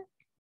kitchen?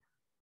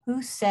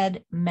 Who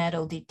said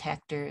metal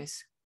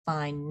detectors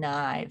find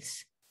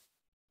knives?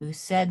 Who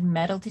said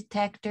metal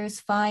detectors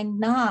find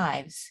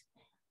knives?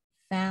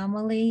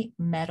 Family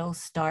metal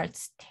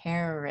starts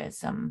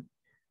terrorism.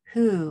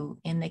 Who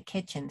in the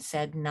kitchen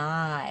said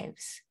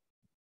knives?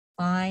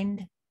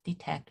 Find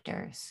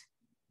detectors.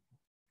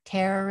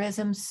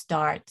 Terrorism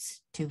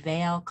starts to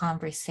veil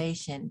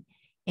conversation.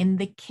 In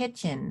the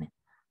kitchen,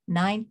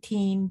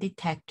 19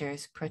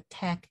 detectors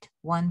protect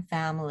one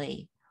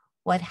family.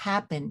 What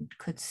happened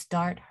could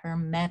start her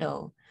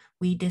metal.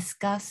 We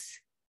discuss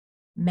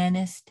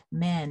menaced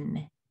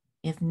men.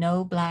 If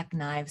no black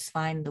knives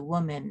find the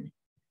woman,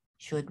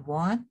 should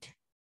want?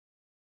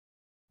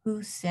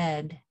 Who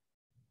said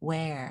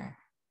where?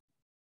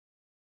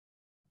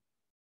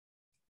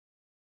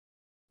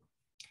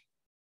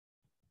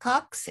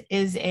 Cox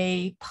is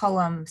a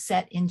poem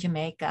set in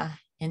Jamaica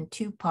in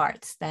two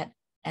parts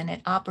and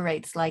it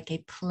operates like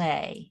a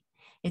play.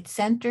 It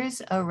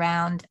centers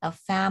around a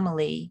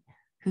family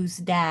whose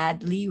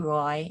dad,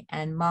 Leroy,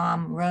 and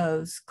mom,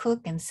 Rose,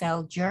 cook and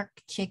sell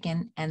jerk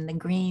chicken and the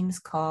greens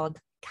called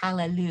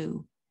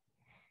callaloo.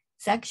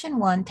 Section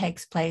 1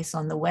 takes place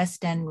on the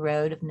West End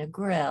Road of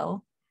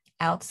Negril,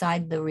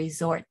 outside the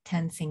resort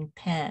Tensing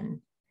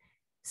Pen.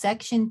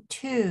 Section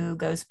 2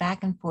 goes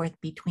back and forth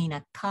between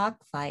a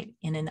cockfight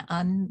in an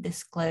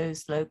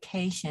undisclosed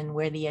location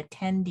where the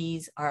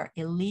attendees are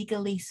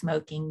illegally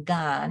smoking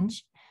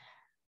ganj,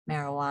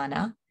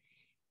 marijuana,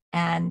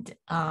 and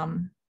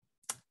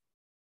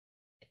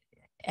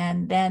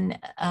then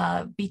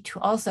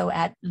also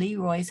at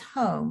Leroy's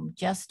home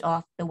just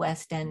off the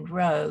West End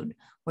Road,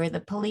 where the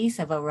police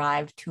have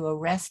arrived to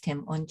arrest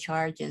him on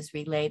charges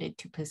related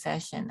to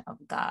possession of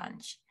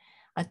ganj.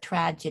 A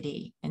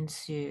tragedy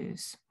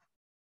ensues.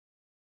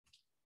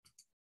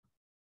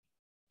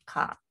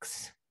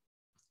 Cox.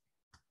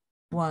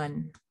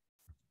 1.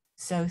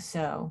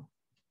 So.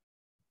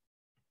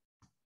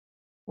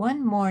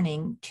 One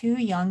morning, two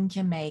young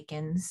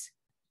Jamaicans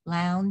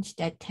lounged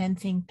at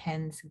Tensing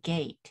Pen's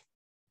gate,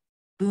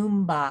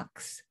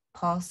 boombox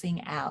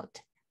pulsing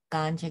out,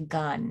 ganja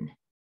gun.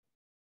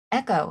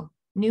 Echo,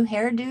 new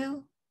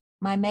hairdo?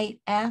 My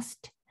mate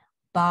asked,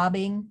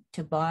 bobbing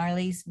to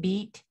Barley's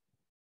beat.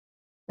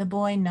 The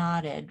boy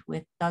nodded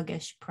with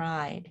thuggish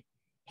pride,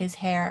 his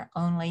hair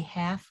only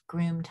half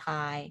groomed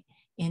high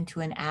into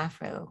an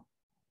afro,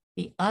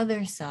 the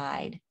other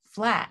side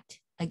flat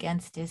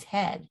against his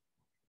head.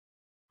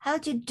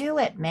 How'd you do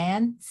it,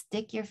 man?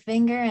 Stick your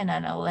finger in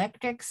an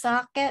electric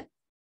socket?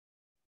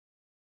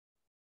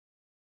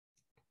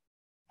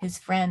 His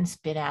friend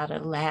spit out a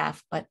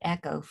laugh, but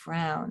Echo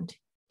frowned.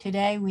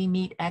 Today we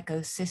meet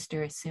Echo's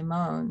sister,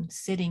 Simone,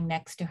 sitting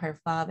next to her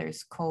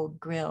father's cold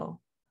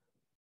grill.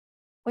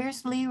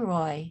 Where's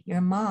Leroy, your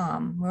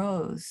mom,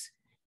 Rose?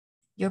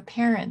 Your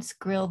parents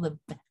grill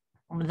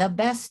the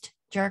best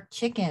jerk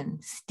chicken,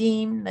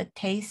 steam the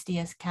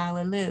tastiest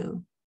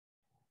callaloo.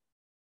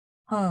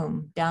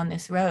 Home, down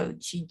this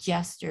road, she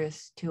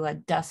gestures to a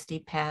dusty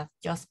path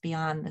just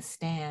beyond the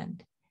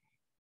stand.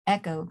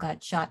 Echo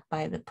got shot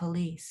by the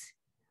police.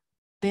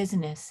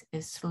 Business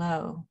is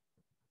slow.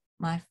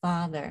 My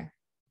father,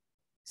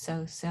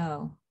 so,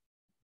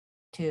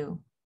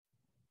 too.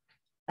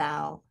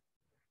 Val.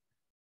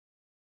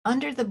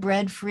 Under the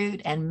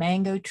breadfruit and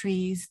mango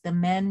trees, the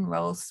men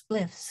roll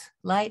spliffs,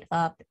 light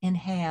up,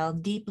 inhale,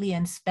 deeply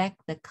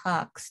inspect the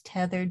cocks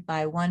tethered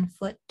by one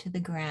foot to the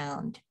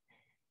ground.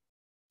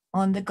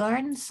 On the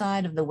garden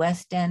side of the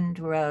West End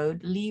Road,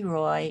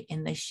 Leroy,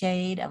 in the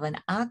shade of an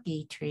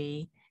aki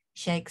tree,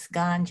 shakes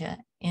ganja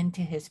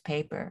into his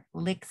paper,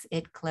 licks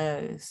it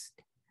closed,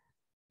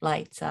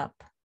 lights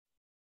up.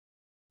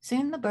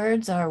 Soon the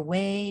birds are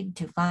weighed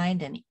to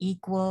find an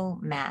equal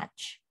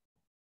match.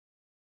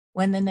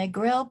 When the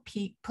Negril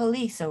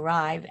police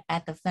arrive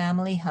at the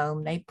family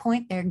home, they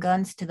point their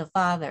guns to the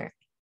father.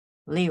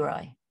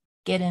 Leroy,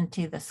 get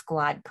into the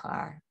squad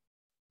car.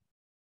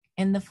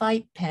 In the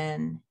fight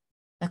pen,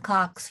 the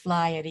cocks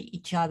fly at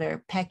each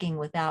other, pecking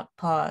without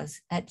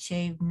pause, at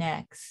shaved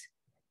necks,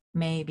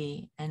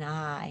 maybe an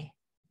eye.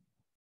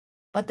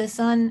 But the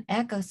son,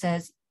 Echo,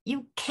 says,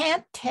 "You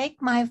can't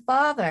take my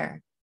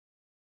father,"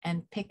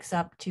 and picks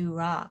up 2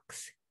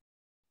 rocks.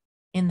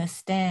 In the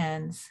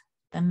stands,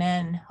 the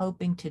men,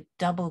 hoping to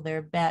double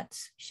their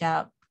bets,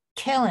 shout,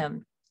 "Kill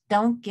him,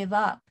 don't give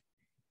up."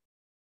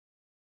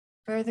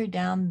 Further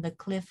down the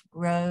cliff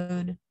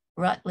road,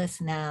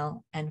 rutless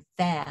now and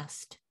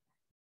fast,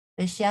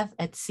 the chef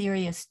at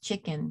Serious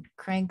Chicken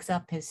cranks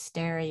up his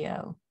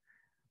stereo.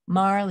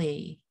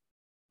 Marley,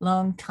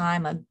 long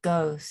time a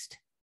ghost,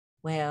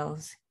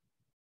 wails,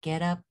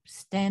 "Get up,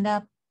 stand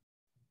up.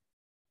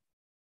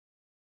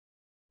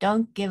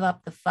 Don't give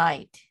up the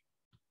fight."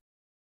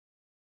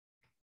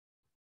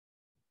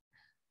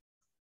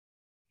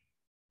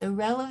 The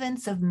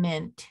relevance of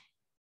mint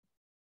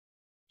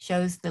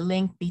shows the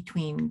link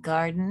between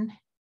garden,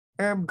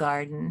 herb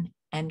garden,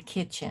 and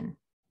kitchen.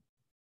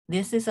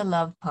 This is a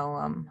love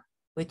poem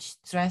which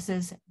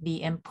stresses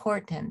the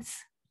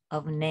importance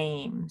of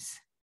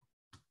names.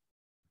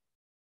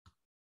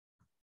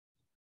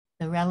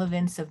 The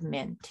relevance of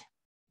mint.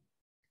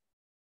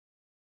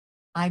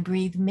 I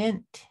breathe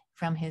mint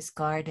from his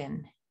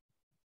garden.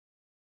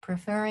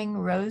 Preferring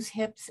rose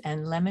hips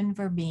and lemon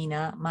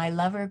verbena, my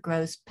lover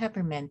grows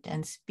peppermint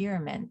and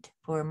spearmint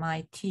for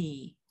my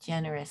tea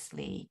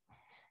generously.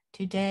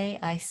 Today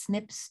I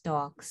snip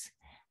stalks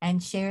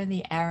and share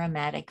the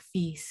aromatic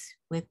feast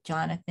with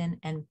Jonathan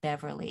and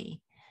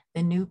Beverly,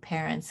 the new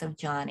parents of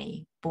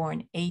Johnny,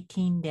 born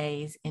 18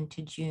 days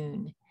into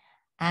June,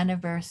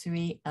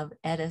 anniversary of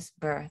Etta's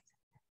birth,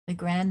 the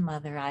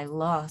grandmother I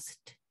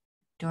lost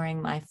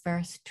during my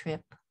first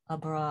trip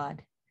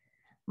abroad.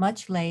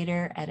 Much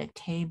later, at a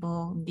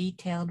table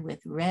detailed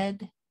with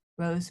red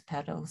rose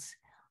petals,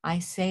 I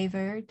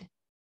savored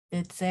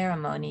the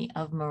ceremony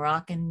of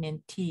Moroccan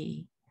mint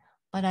tea,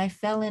 but I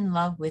fell in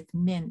love with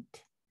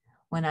mint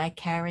when I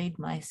carried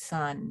my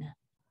son.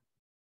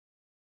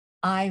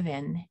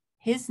 Ivan,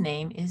 his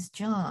name is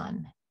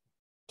John,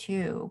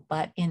 too,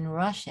 but in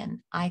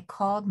Russian, I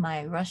called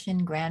my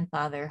Russian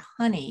grandfather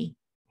Honey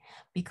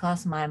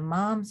because my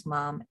mom's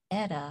mom,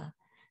 Etta,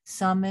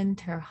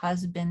 summoned her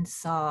husband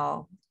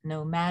Saul,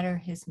 no matter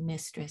his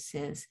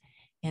mistresses,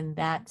 in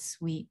that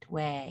sweet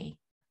way.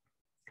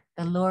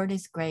 The Lord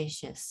is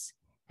gracious,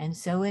 and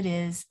so it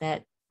is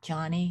that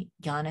Johnny,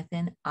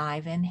 Jonathan,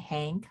 Ivan,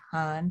 Hank,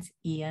 Hans,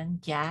 Ian,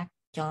 Jack,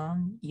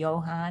 John,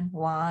 Johann,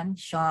 Juan,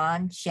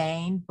 Sean,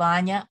 Shane,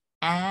 Vanya,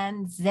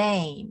 and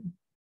Zane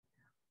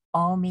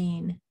all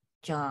mean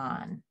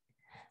John.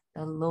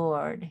 The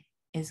Lord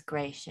is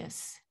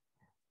gracious.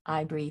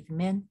 I breathe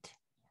mint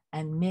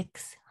and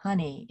mix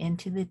honey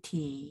into the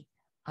tea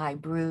I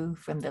brew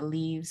from the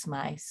leaves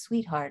my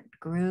sweetheart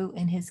grew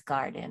in his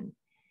garden.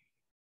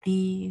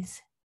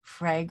 These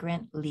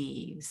fragrant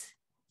leaves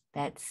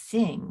that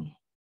sing,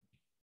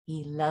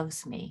 he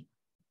loves me.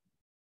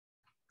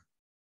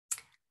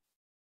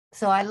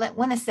 So I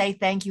want to say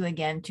thank you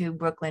again to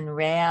Brooklyn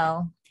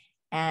Rail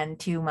and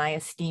to my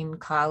esteemed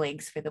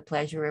colleagues for the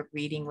pleasure of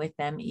reading with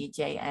them,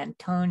 E.J.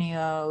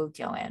 Antonio,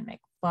 JoAnne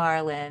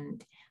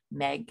McFarland,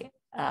 Meg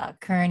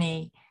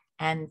Kearney,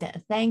 and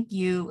thank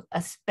you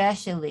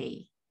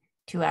especially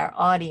to our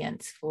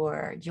audience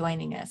for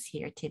joining us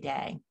here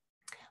today.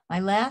 My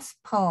last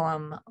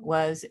poem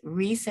was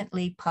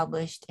recently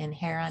published in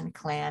Heron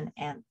Clan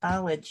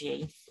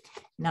Anthology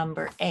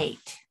number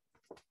 8.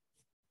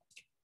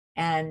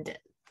 And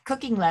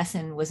Cooking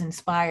Lesson was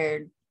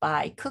inspired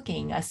by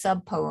cooking, a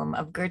sub-poem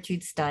of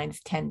Gertrude Stein's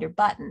Tender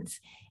Buttons.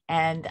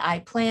 And I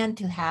plan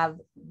to have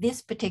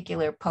this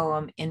particular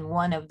poem in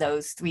one of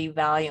those 3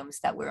 volumes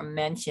that were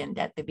mentioned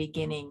at the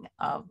beginning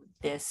of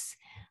this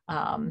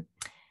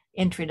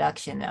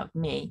introduction of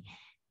me.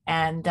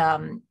 And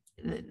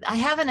I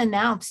haven't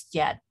announced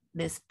yet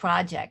this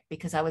project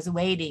because I was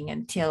waiting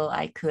until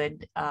I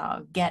could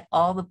get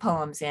all the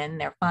poems in.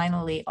 They're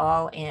finally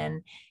all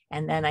in.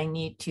 And then I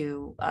need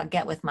to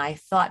get with my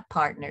thought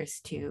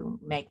partners to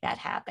make that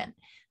happen.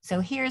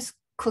 So here's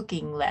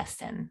Cooking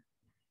Lesson.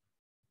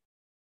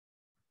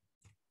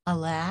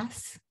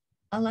 Alas,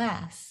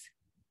 alas,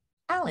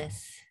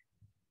 Alice,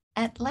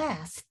 At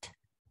last,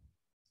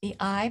 the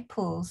eye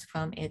pulls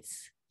from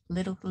its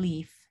little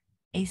leaf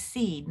a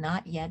seed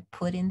not yet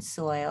put in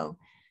soil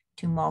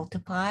to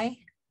multiply,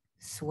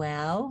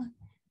 swell,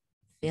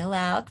 fill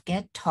out,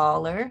 get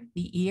taller.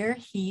 The ear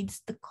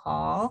heeds the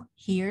call,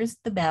 hears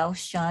the bell,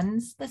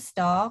 shuns the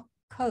stall,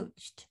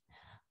 coached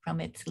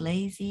from its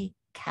lazy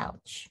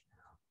couch.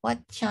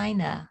 What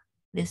china,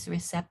 this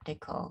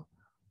receptacle?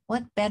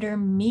 What better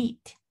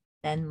meat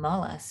than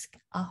mollusk?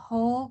 A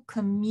whole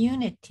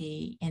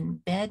community in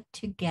bed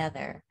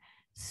together,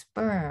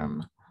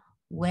 sperm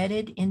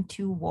wedded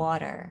into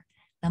water,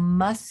 the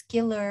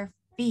muscular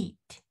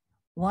feet,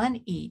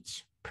 one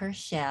each per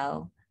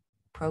shell,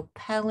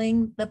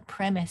 propelling the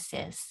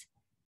premises,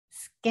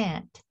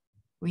 scant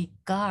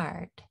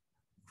regard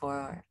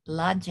for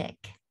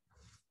logic.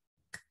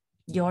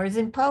 Yours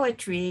in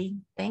poetry.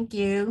 Thank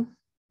you.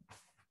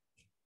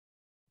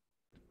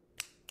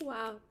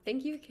 Wow,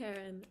 thank you,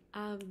 Karren.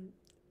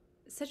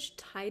 Such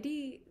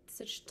tidy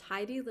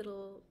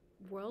little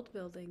world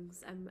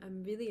buildings.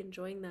 I'm really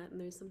enjoying that, and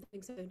there's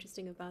something so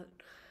interesting about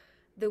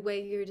the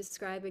way you're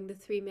describing the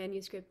three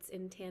manuscripts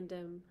in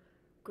tandem,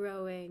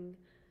 growing,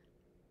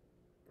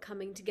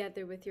 coming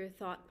together with your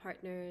thought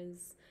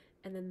partners,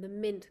 and then the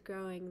mint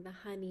growing, the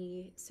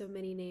honey. So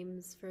many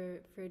names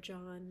for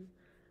John.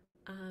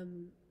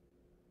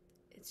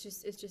 It's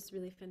just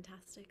really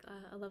fantastic.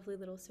 A lovely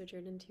little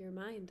sojourn into your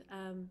mind.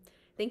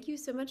 Thank you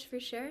so much for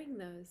sharing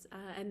those.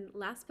 And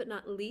last but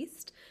not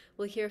least,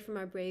 we'll hear from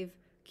our brave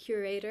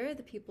curator,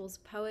 the people's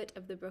poet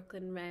of the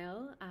Brooklyn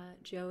Rail,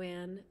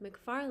 JoAnne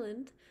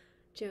McFarland.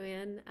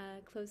 JoAnne,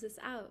 close us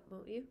out,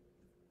 won't you?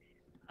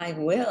 I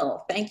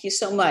will. Thank you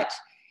so much.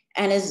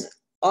 And as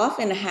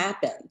often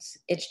happens,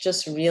 it's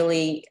just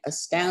really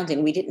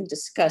astounding. We didn't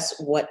discuss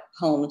what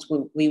poems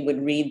we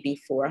would read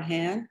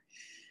beforehand.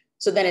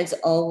 So then it's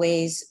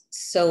always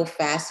so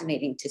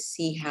fascinating to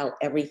see how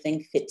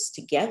everything fits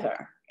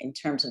together in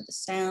terms of the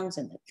sounds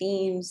and the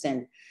themes.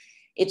 And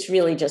it's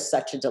really just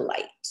such a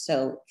delight.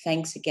 So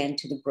thanks again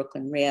to the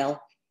Brooklyn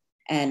Rail,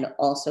 and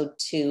also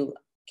to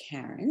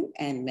Karren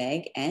and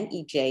Meg and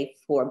EJ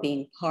for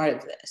being part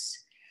of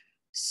this.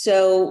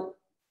 So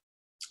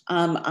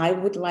I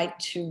would like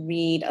to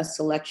read a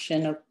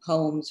selection of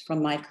poems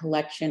from my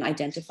collection,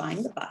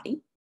 Identifying the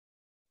Body.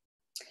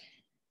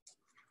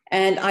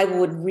 And I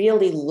would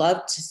really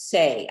love to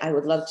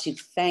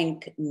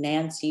thank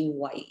Nancy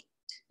White,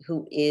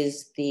 who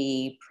is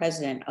the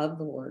president of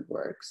the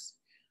WordWorks,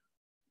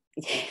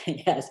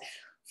 yes,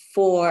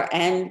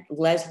 and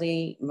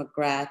Leslie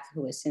McGrath,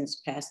 who has since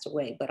passed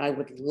away, but I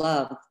would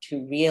love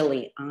to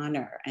really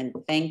honor and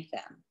thank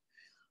them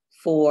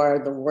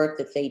for the work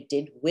that they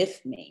did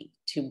with me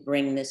to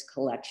bring this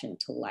collection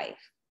to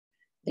life.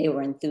 They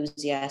were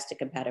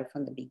enthusiastic about it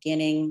from the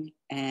beginning,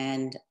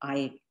 and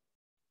I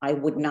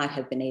would not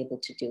have been able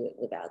to do it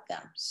without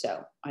them.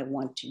 So I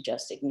want to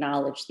just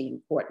acknowledge the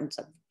importance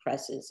of the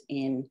presses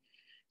in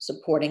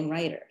supporting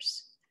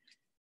writers.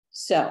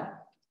 So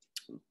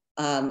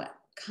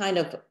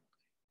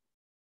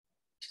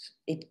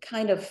it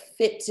kind of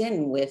fits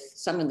in with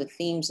some of the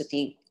themes that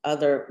the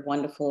other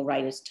wonderful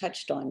writers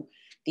touched on.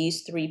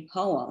 These three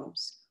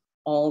poems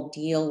all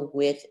deal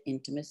with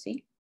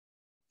intimacy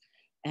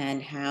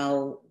and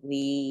how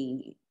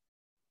we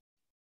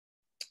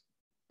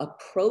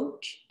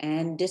approach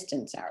and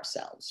distance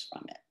ourselves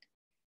from it.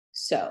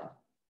 So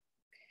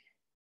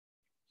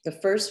the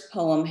first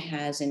poem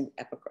has an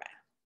epigraph.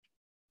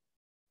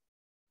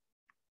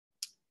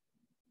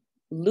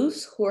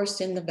 Loose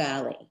horse in the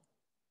valley,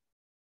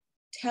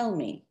 tell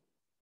me,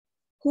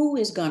 who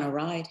is gonna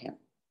ride him?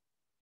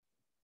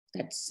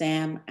 That's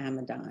Sam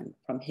Amadon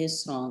from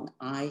his song,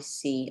 I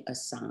See a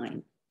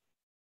Sign.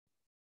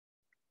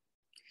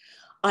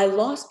 I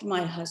lost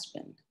my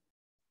husband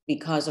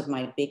because of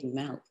my big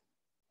mouth.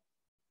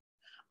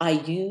 I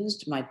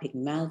used my big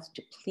mouth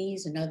to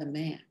please another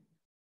man,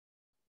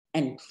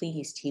 and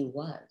pleased he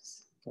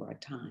was for a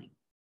time.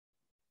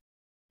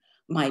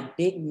 My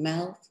big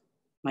mouth,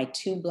 my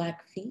two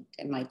black feet,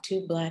 and my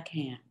two black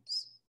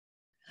hands.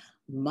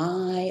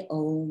 My,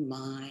 oh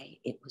my,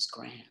 it was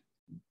grand.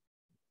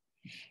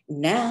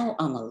 Now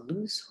I'm a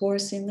loose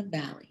horse in the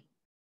valley,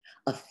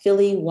 a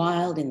filly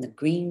wild in the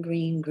green,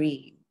 green,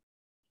 green,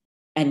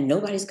 and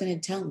nobody's gonna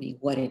tell me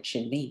what it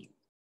should mean.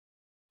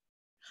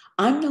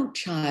 I'm no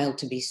child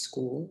to be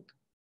schooled.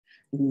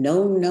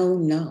 No, no,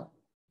 no.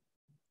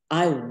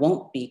 I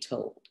won't be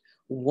told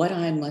what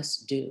I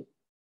must do,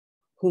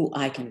 who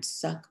I can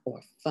suck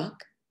or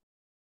fuck.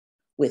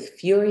 With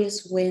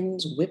furious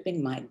winds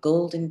whipping my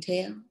golden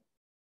tail,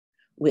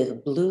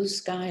 with blue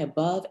sky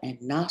above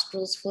and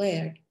nostrils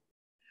flared,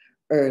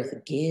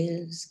 earth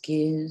gives,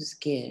 gives,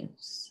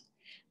 gives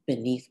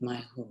beneath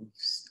my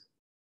hooves.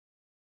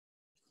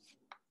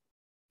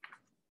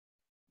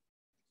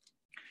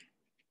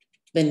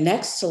 The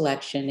next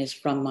selection is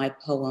from my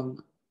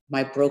poem,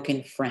 My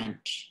Broken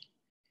French.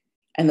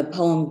 And the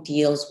poem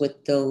deals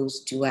with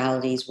those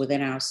dualities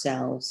within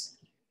ourselves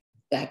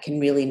that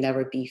can really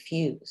never be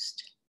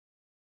fused.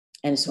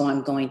 And so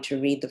I'm going to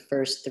read the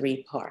first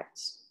three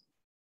parts.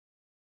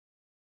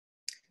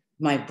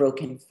 my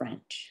broken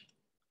French.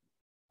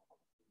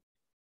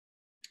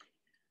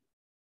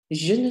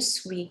 Je ne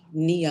suis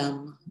ni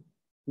homme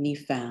ni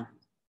femme.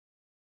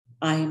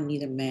 I am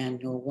neither man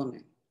nor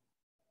woman.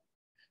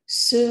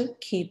 Ceux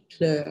qui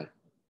pleurent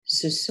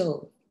se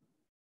sauvent.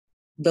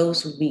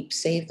 Those who weep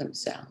save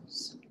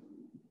themselves.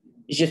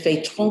 Je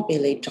fais tromper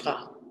les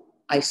draps.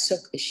 I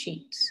soak the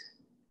sheets.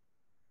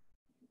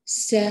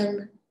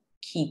 Celle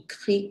qui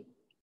crie,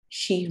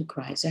 she who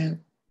cries out.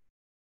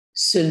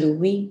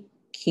 Celui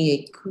qui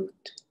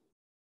écoute,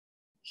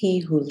 he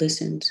who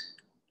listens.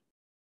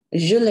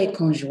 Je les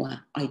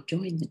conjoins, I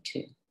join the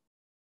two.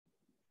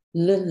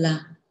 Le la,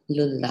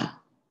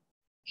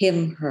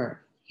 him,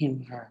 her,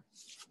 him, her.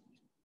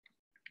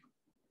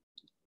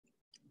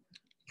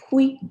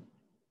 Puis,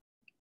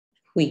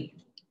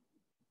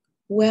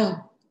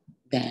 well,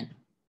 then.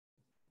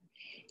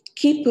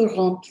 Qui peut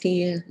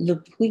remplir le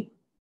puits?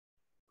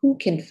 Who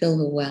can fill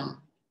the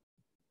well?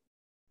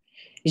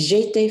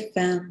 J'étais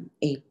femme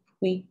et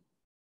puis,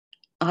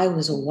 I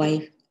was a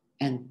wife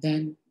and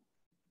then,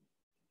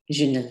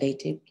 je ne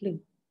l'étais plus,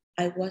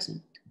 I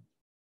wasn't.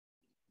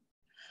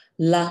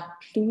 La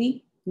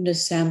pluie ne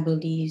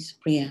symbolise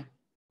rien,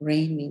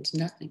 rain means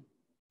nothing.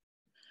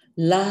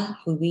 La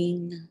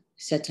ruine,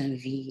 c'est un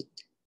vide,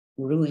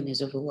 ruin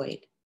is a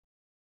void.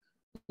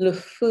 Le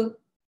feu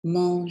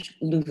mange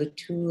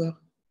l'ouverture,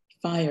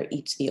 fire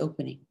eats the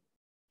opening.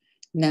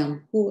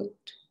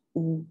 N'importe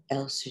où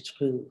elle se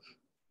trouve,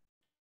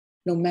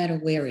 no matter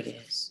where it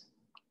is.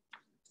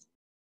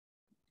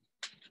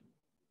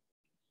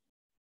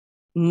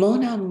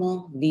 Mon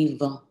amant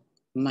vivant,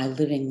 my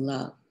living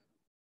love,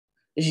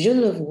 je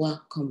le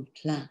vois comme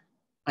plein,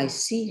 I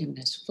see him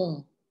as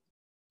full.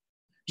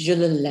 Je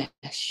le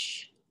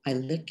lèche, I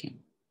lick him.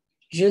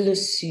 Je le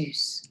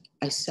suce,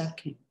 I suck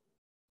him.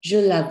 Je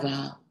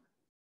l'avale,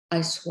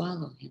 I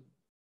swallow him.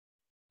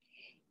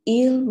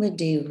 Il me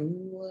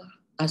dévore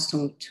à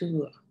son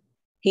tour,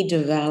 he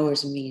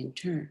devours me in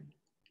turn.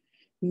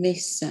 Mes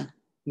seins,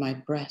 my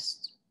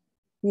breast,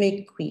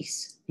 mes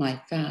cuisses, my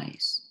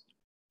thighs,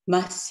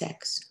 my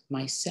sexe,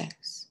 my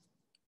sex.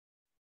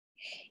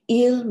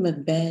 Il me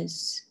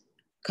baise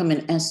comme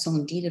un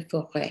incendie de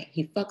forêt,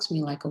 he fucks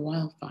me like a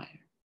wildfire.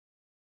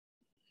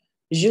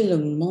 Je le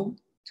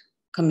monte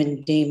comme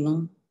un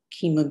démon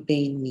qui me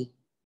bénit.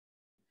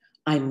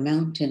 I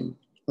mount him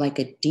like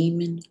a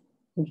demon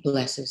who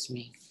blesses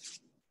me.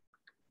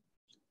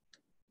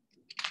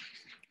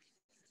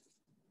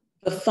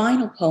 The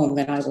final poem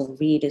that I will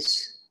read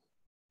is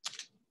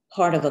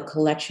part of a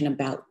collection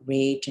about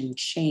rage and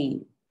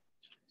shame.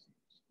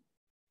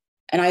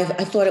 And I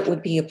thought it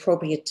would be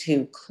appropriate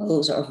to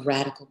close our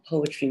radical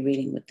poetry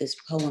reading with this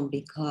poem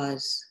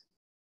because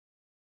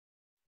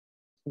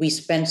we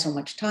spend so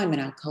much time in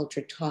our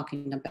culture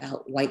talking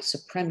about white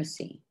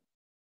supremacy.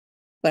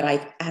 But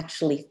I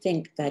actually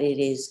think that it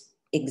is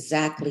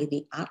exactly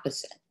the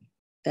opposite,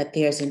 that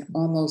there's an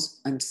almost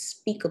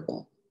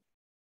unspeakable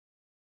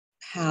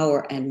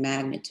power and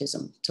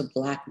magnetism to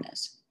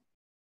Blackness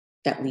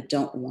that we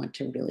don't want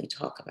to really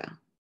talk about.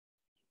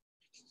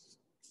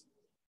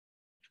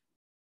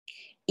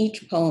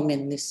 Each poem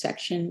in this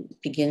section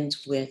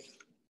begins with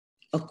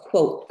a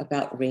quote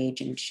about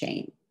rage and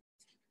shame.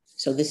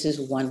 So this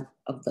is one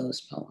of those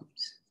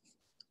poems.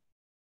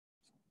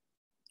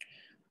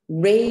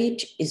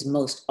 Rage is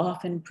most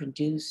often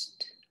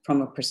produced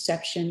from a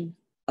perception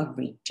of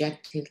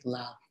rejected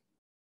love.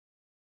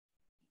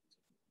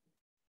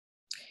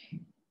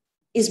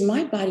 Is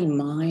my body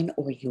mine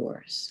or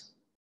yours?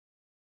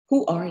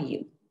 Who are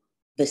you?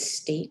 The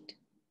state,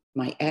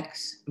 my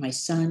ex, my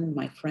son,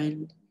 my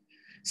friend,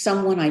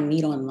 someone I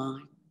meet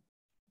online?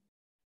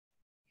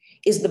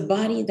 Is the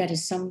body that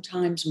is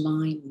sometimes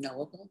mine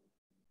knowable?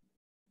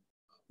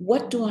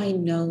 What do I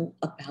know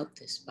about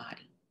this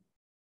body?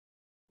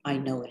 I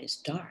know it is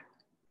dark.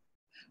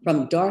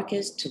 From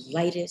darkest to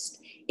lightest,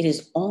 it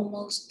is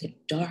almost the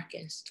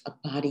darkest a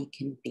body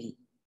can be.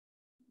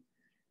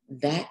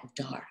 That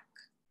dark,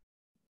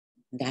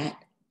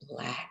 that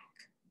black.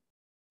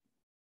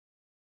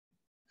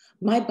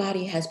 My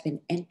body has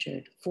been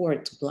entered for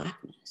its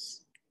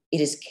blackness. It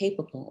is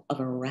capable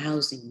of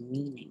arousing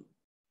meaning.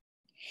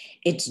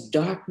 Its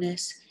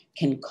darkness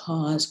can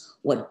cause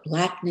what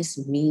blackness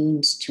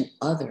means to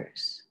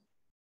others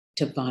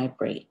to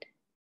vibrate.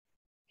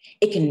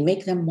 It can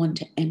make them want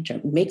to enter,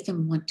 make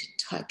them want to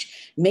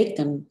touch, make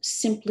them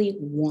simply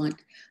want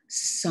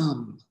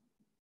some.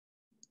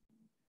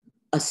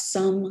 A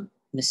some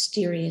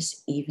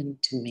mysterious even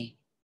to me.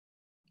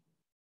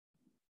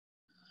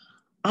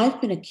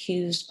 I've been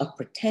accused of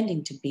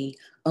pretending to be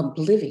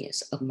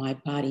oblivious of my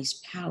body's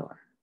power.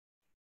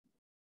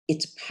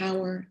 Its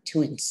power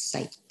to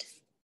incite.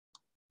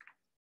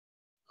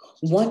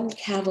 One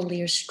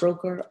cavalier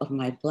stroker of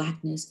my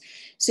blackness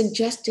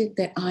suggested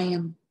that I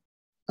am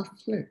a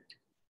flirt,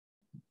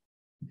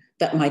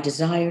 that my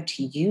desire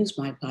to use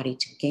my body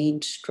to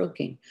gain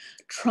stroking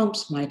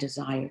trumps my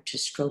desire to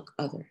stroke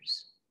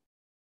others.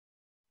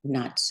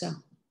 Not so.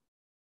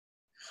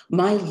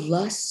 My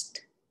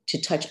lust to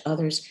touch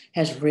others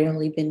has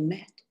rarely been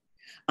met.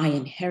 I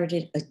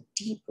inherited a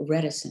deep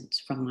reticence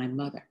from my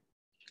mother.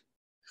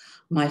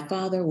 My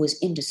father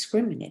was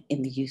indiscriminate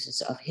in the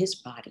uses of his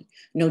body.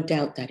 No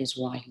doubt that is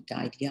why he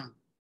died young,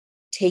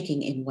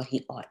 taking in what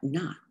he ought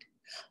not,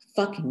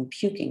 fucking,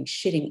 puking,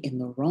 shitting in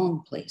the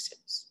wrong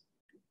places.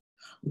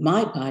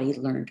 My body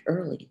learned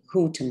early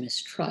who to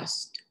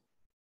mistrust.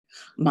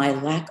 My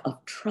lack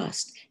of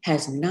trust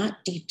has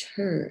not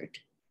deterred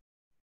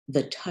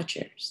the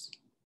touchers,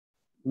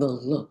 the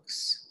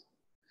looks,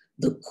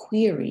 the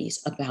queries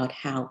about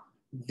how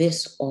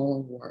this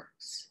all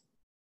works.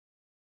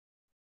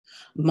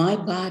 My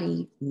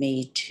body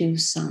made 2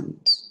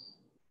 sons.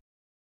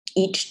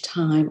 Each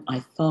time I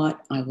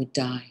thought I would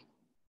die.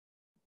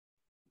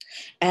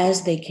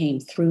 As they came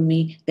through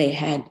me, they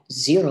had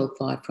 0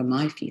 thought for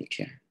my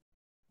future.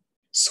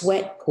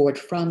 Sweat poured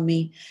from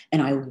me,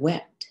 and I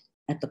wept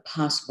at the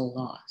possible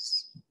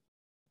loss.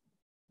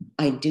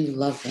 I do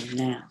love them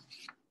now.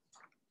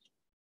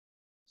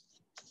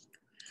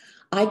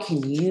 I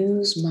can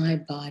use my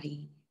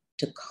body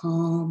to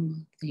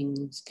calm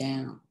things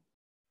down.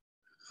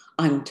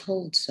 I'm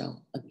told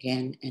so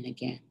again and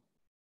again.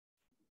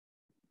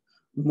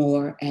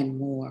 More and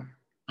more,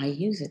 I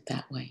use it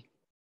that way,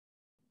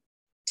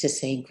 to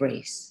say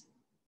grace.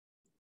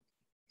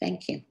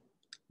 Thank you.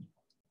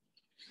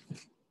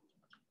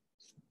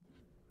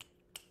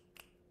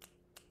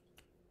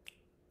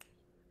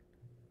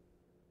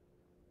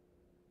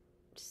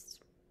 Just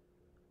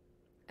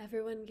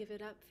everyone give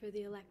it up for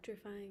the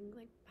electrifying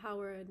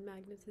power and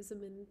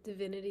magnetism and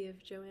divinity of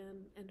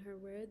JoAnne and her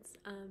words.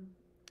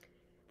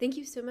 Thank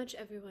you so much,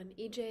 everyone.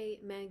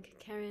 EJ, Meg,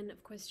 Karren,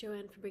 of course,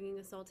 JoAnne, for bringing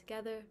us all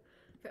together,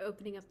 for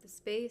opening up the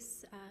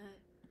space.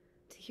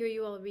 To hear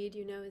you all read,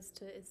 is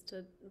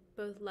to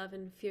both love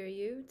and fear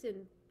you,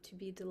 to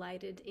be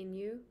delighted in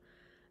you.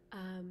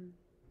 I'm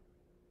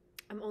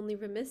only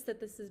remiss that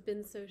this has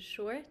been so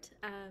short,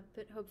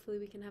 but hopefully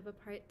we can have a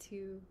part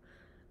 2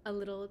 a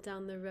little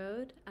down the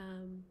road.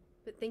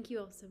 But thank you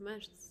all so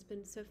much. This has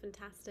been so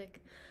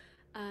fantastic.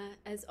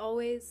 As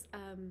always,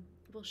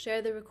 we'll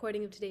share the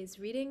recording of today's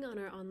reading on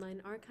our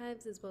online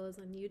archives as well as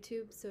on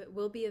YouTube, so it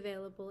will be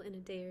available in a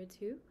day or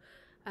 2.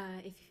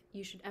 If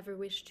you should ever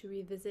wish to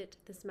revisit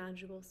this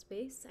magical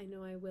space, I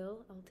know I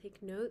will. I'll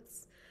take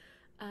notes.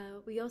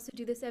 We also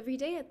do this every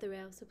day at the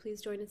Rail, so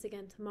please join us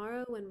again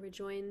tomorrow when we're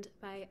joined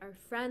by our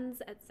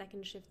friends at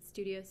Second Shift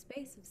Studio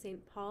Space of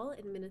St. Paul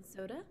in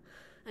Minnesota,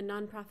 a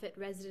nonprofit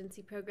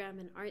residency program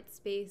and art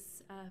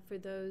space for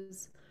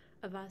those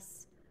of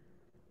us,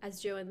 as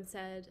JoAnne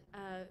said,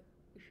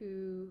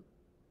 who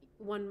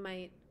one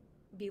might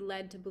be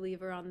led to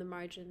believe are on the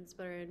margins,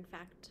 but are in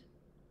fact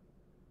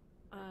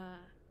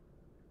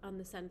on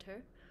the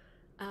center.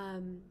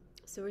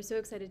 So we're so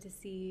excited to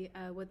see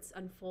what's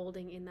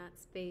unfolding in that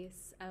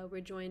space. We're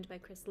joined by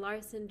Chris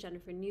Larson,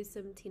 Jennifer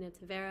Newsom, Tina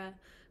Tavera,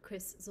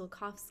 Chris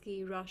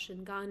Zulkowski,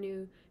 Roshan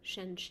Ganu,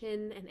 Shen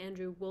Chin, and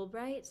Andrew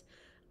Woolbright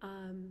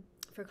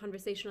for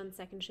conversation on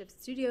Second Shift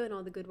Studio and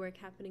all the good work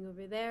happening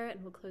over there. And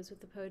we'll close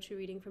with the poetry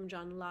reading from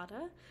John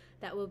Latta.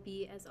 That will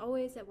be, as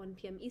always, at 1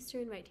 p.m.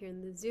 Eastern, right here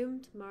in the Zoom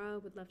tomorrow.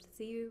 Would love to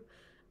see you.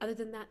 Other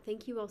than that,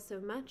 thank you all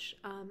so much.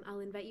 I'll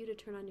invite you to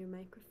turn on your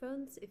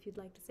microphones if you'd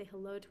like to say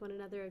hello to one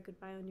another or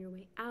goodbye on your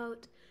way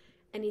out.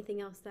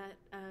 Anything else that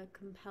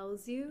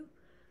compels you.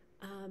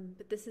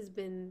 But this has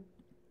been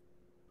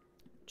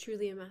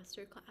truly a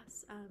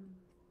masterclass.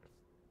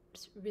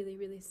 Just really,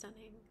 really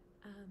stunning.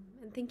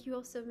 And thank you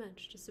all so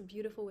much. Just a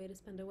beautiful way to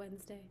spend a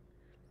Wednesday.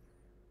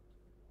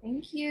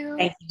 Thank you.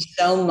 Thank you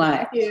so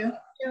much. Thank you.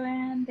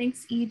 JoAnne.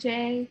 Thanks,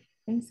 EJ.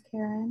 Thanks,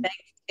 Karren.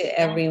 Thanks to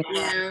everyone.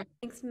 Thank you.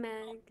 Thanks,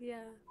 Meg. Yeah.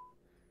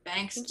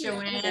 Thanks, Thank you.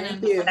 JoAnne Thank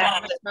and you.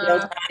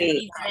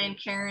 EJ and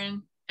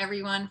Karren,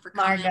 everyone for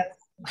coming. Margo.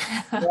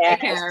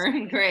 Yes,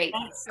 Karen, great.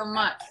 Thanks so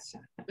much.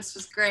 This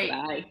was great.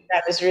 Bye.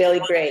 that was really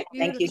great.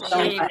 Thank you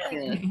so Beautiful. much. I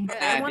want to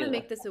Fabulous.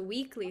 make this a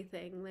weekly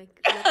thing.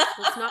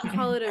 Let's not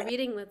call it a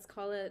reading. Let's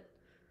call it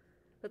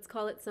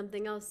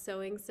something else.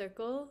 Sewing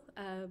circle,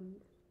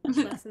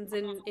 lessons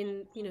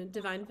in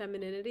divine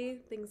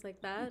femininity, things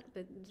like that.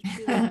 But it's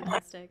really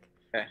fantastic.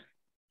 Okay.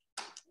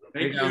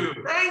 Thank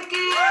you. Thank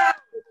you.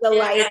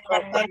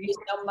 Delightful. Thank you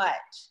so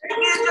much. Thank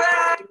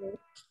you.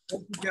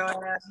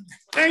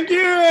 Thank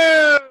you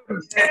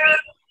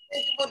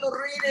for the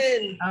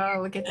reading.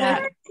 Oh, look at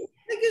that.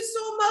 Thank you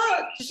so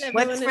much. Just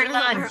everyone What's in for our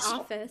lunch?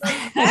 office.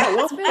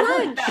 What's for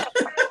lunch?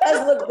 Does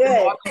look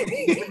good.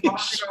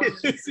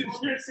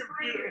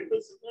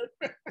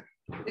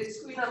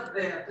 It's clean up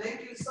there.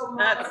 Thank you so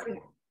much. That's an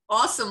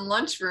awesome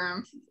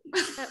lunchroom.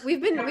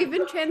 We've been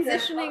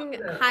transitioning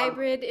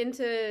hybrid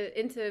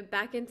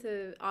back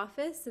into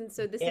office, and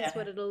so this is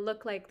what it'll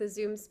look like. The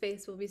Zoom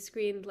space will be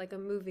screened like a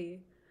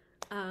movie.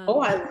 Oh,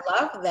 I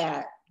love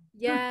that.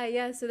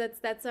 Yeah. So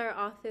that's our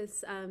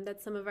office.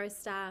 That's some of our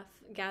staff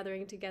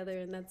gathering together,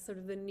 and that's sort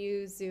of the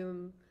new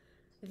Zoom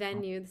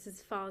venue. This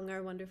is Fong,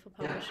 our wonderful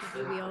publisher,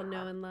 who we all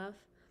know and love.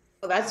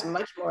 Well, that's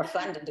much more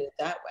fun to do it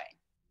that way.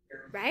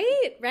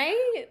 Right.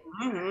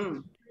 Mm-hmm.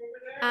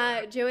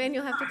 JoAnne,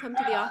 you'll have to come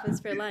to the office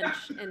for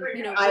lunch, and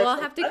we'll I all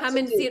have to would come love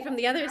and to see do it from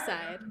the other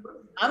side.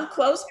 I'm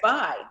close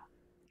by.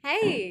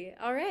 Hey,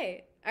 all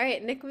right.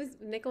 Nick will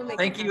make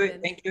Thank it you,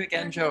 happen. thank you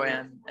again,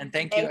 JoAnne, and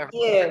thank you Thank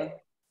everyone you.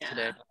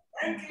 today.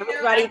 Thank you.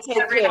 Everybody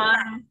take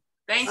care.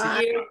 Thank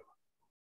Bye. you.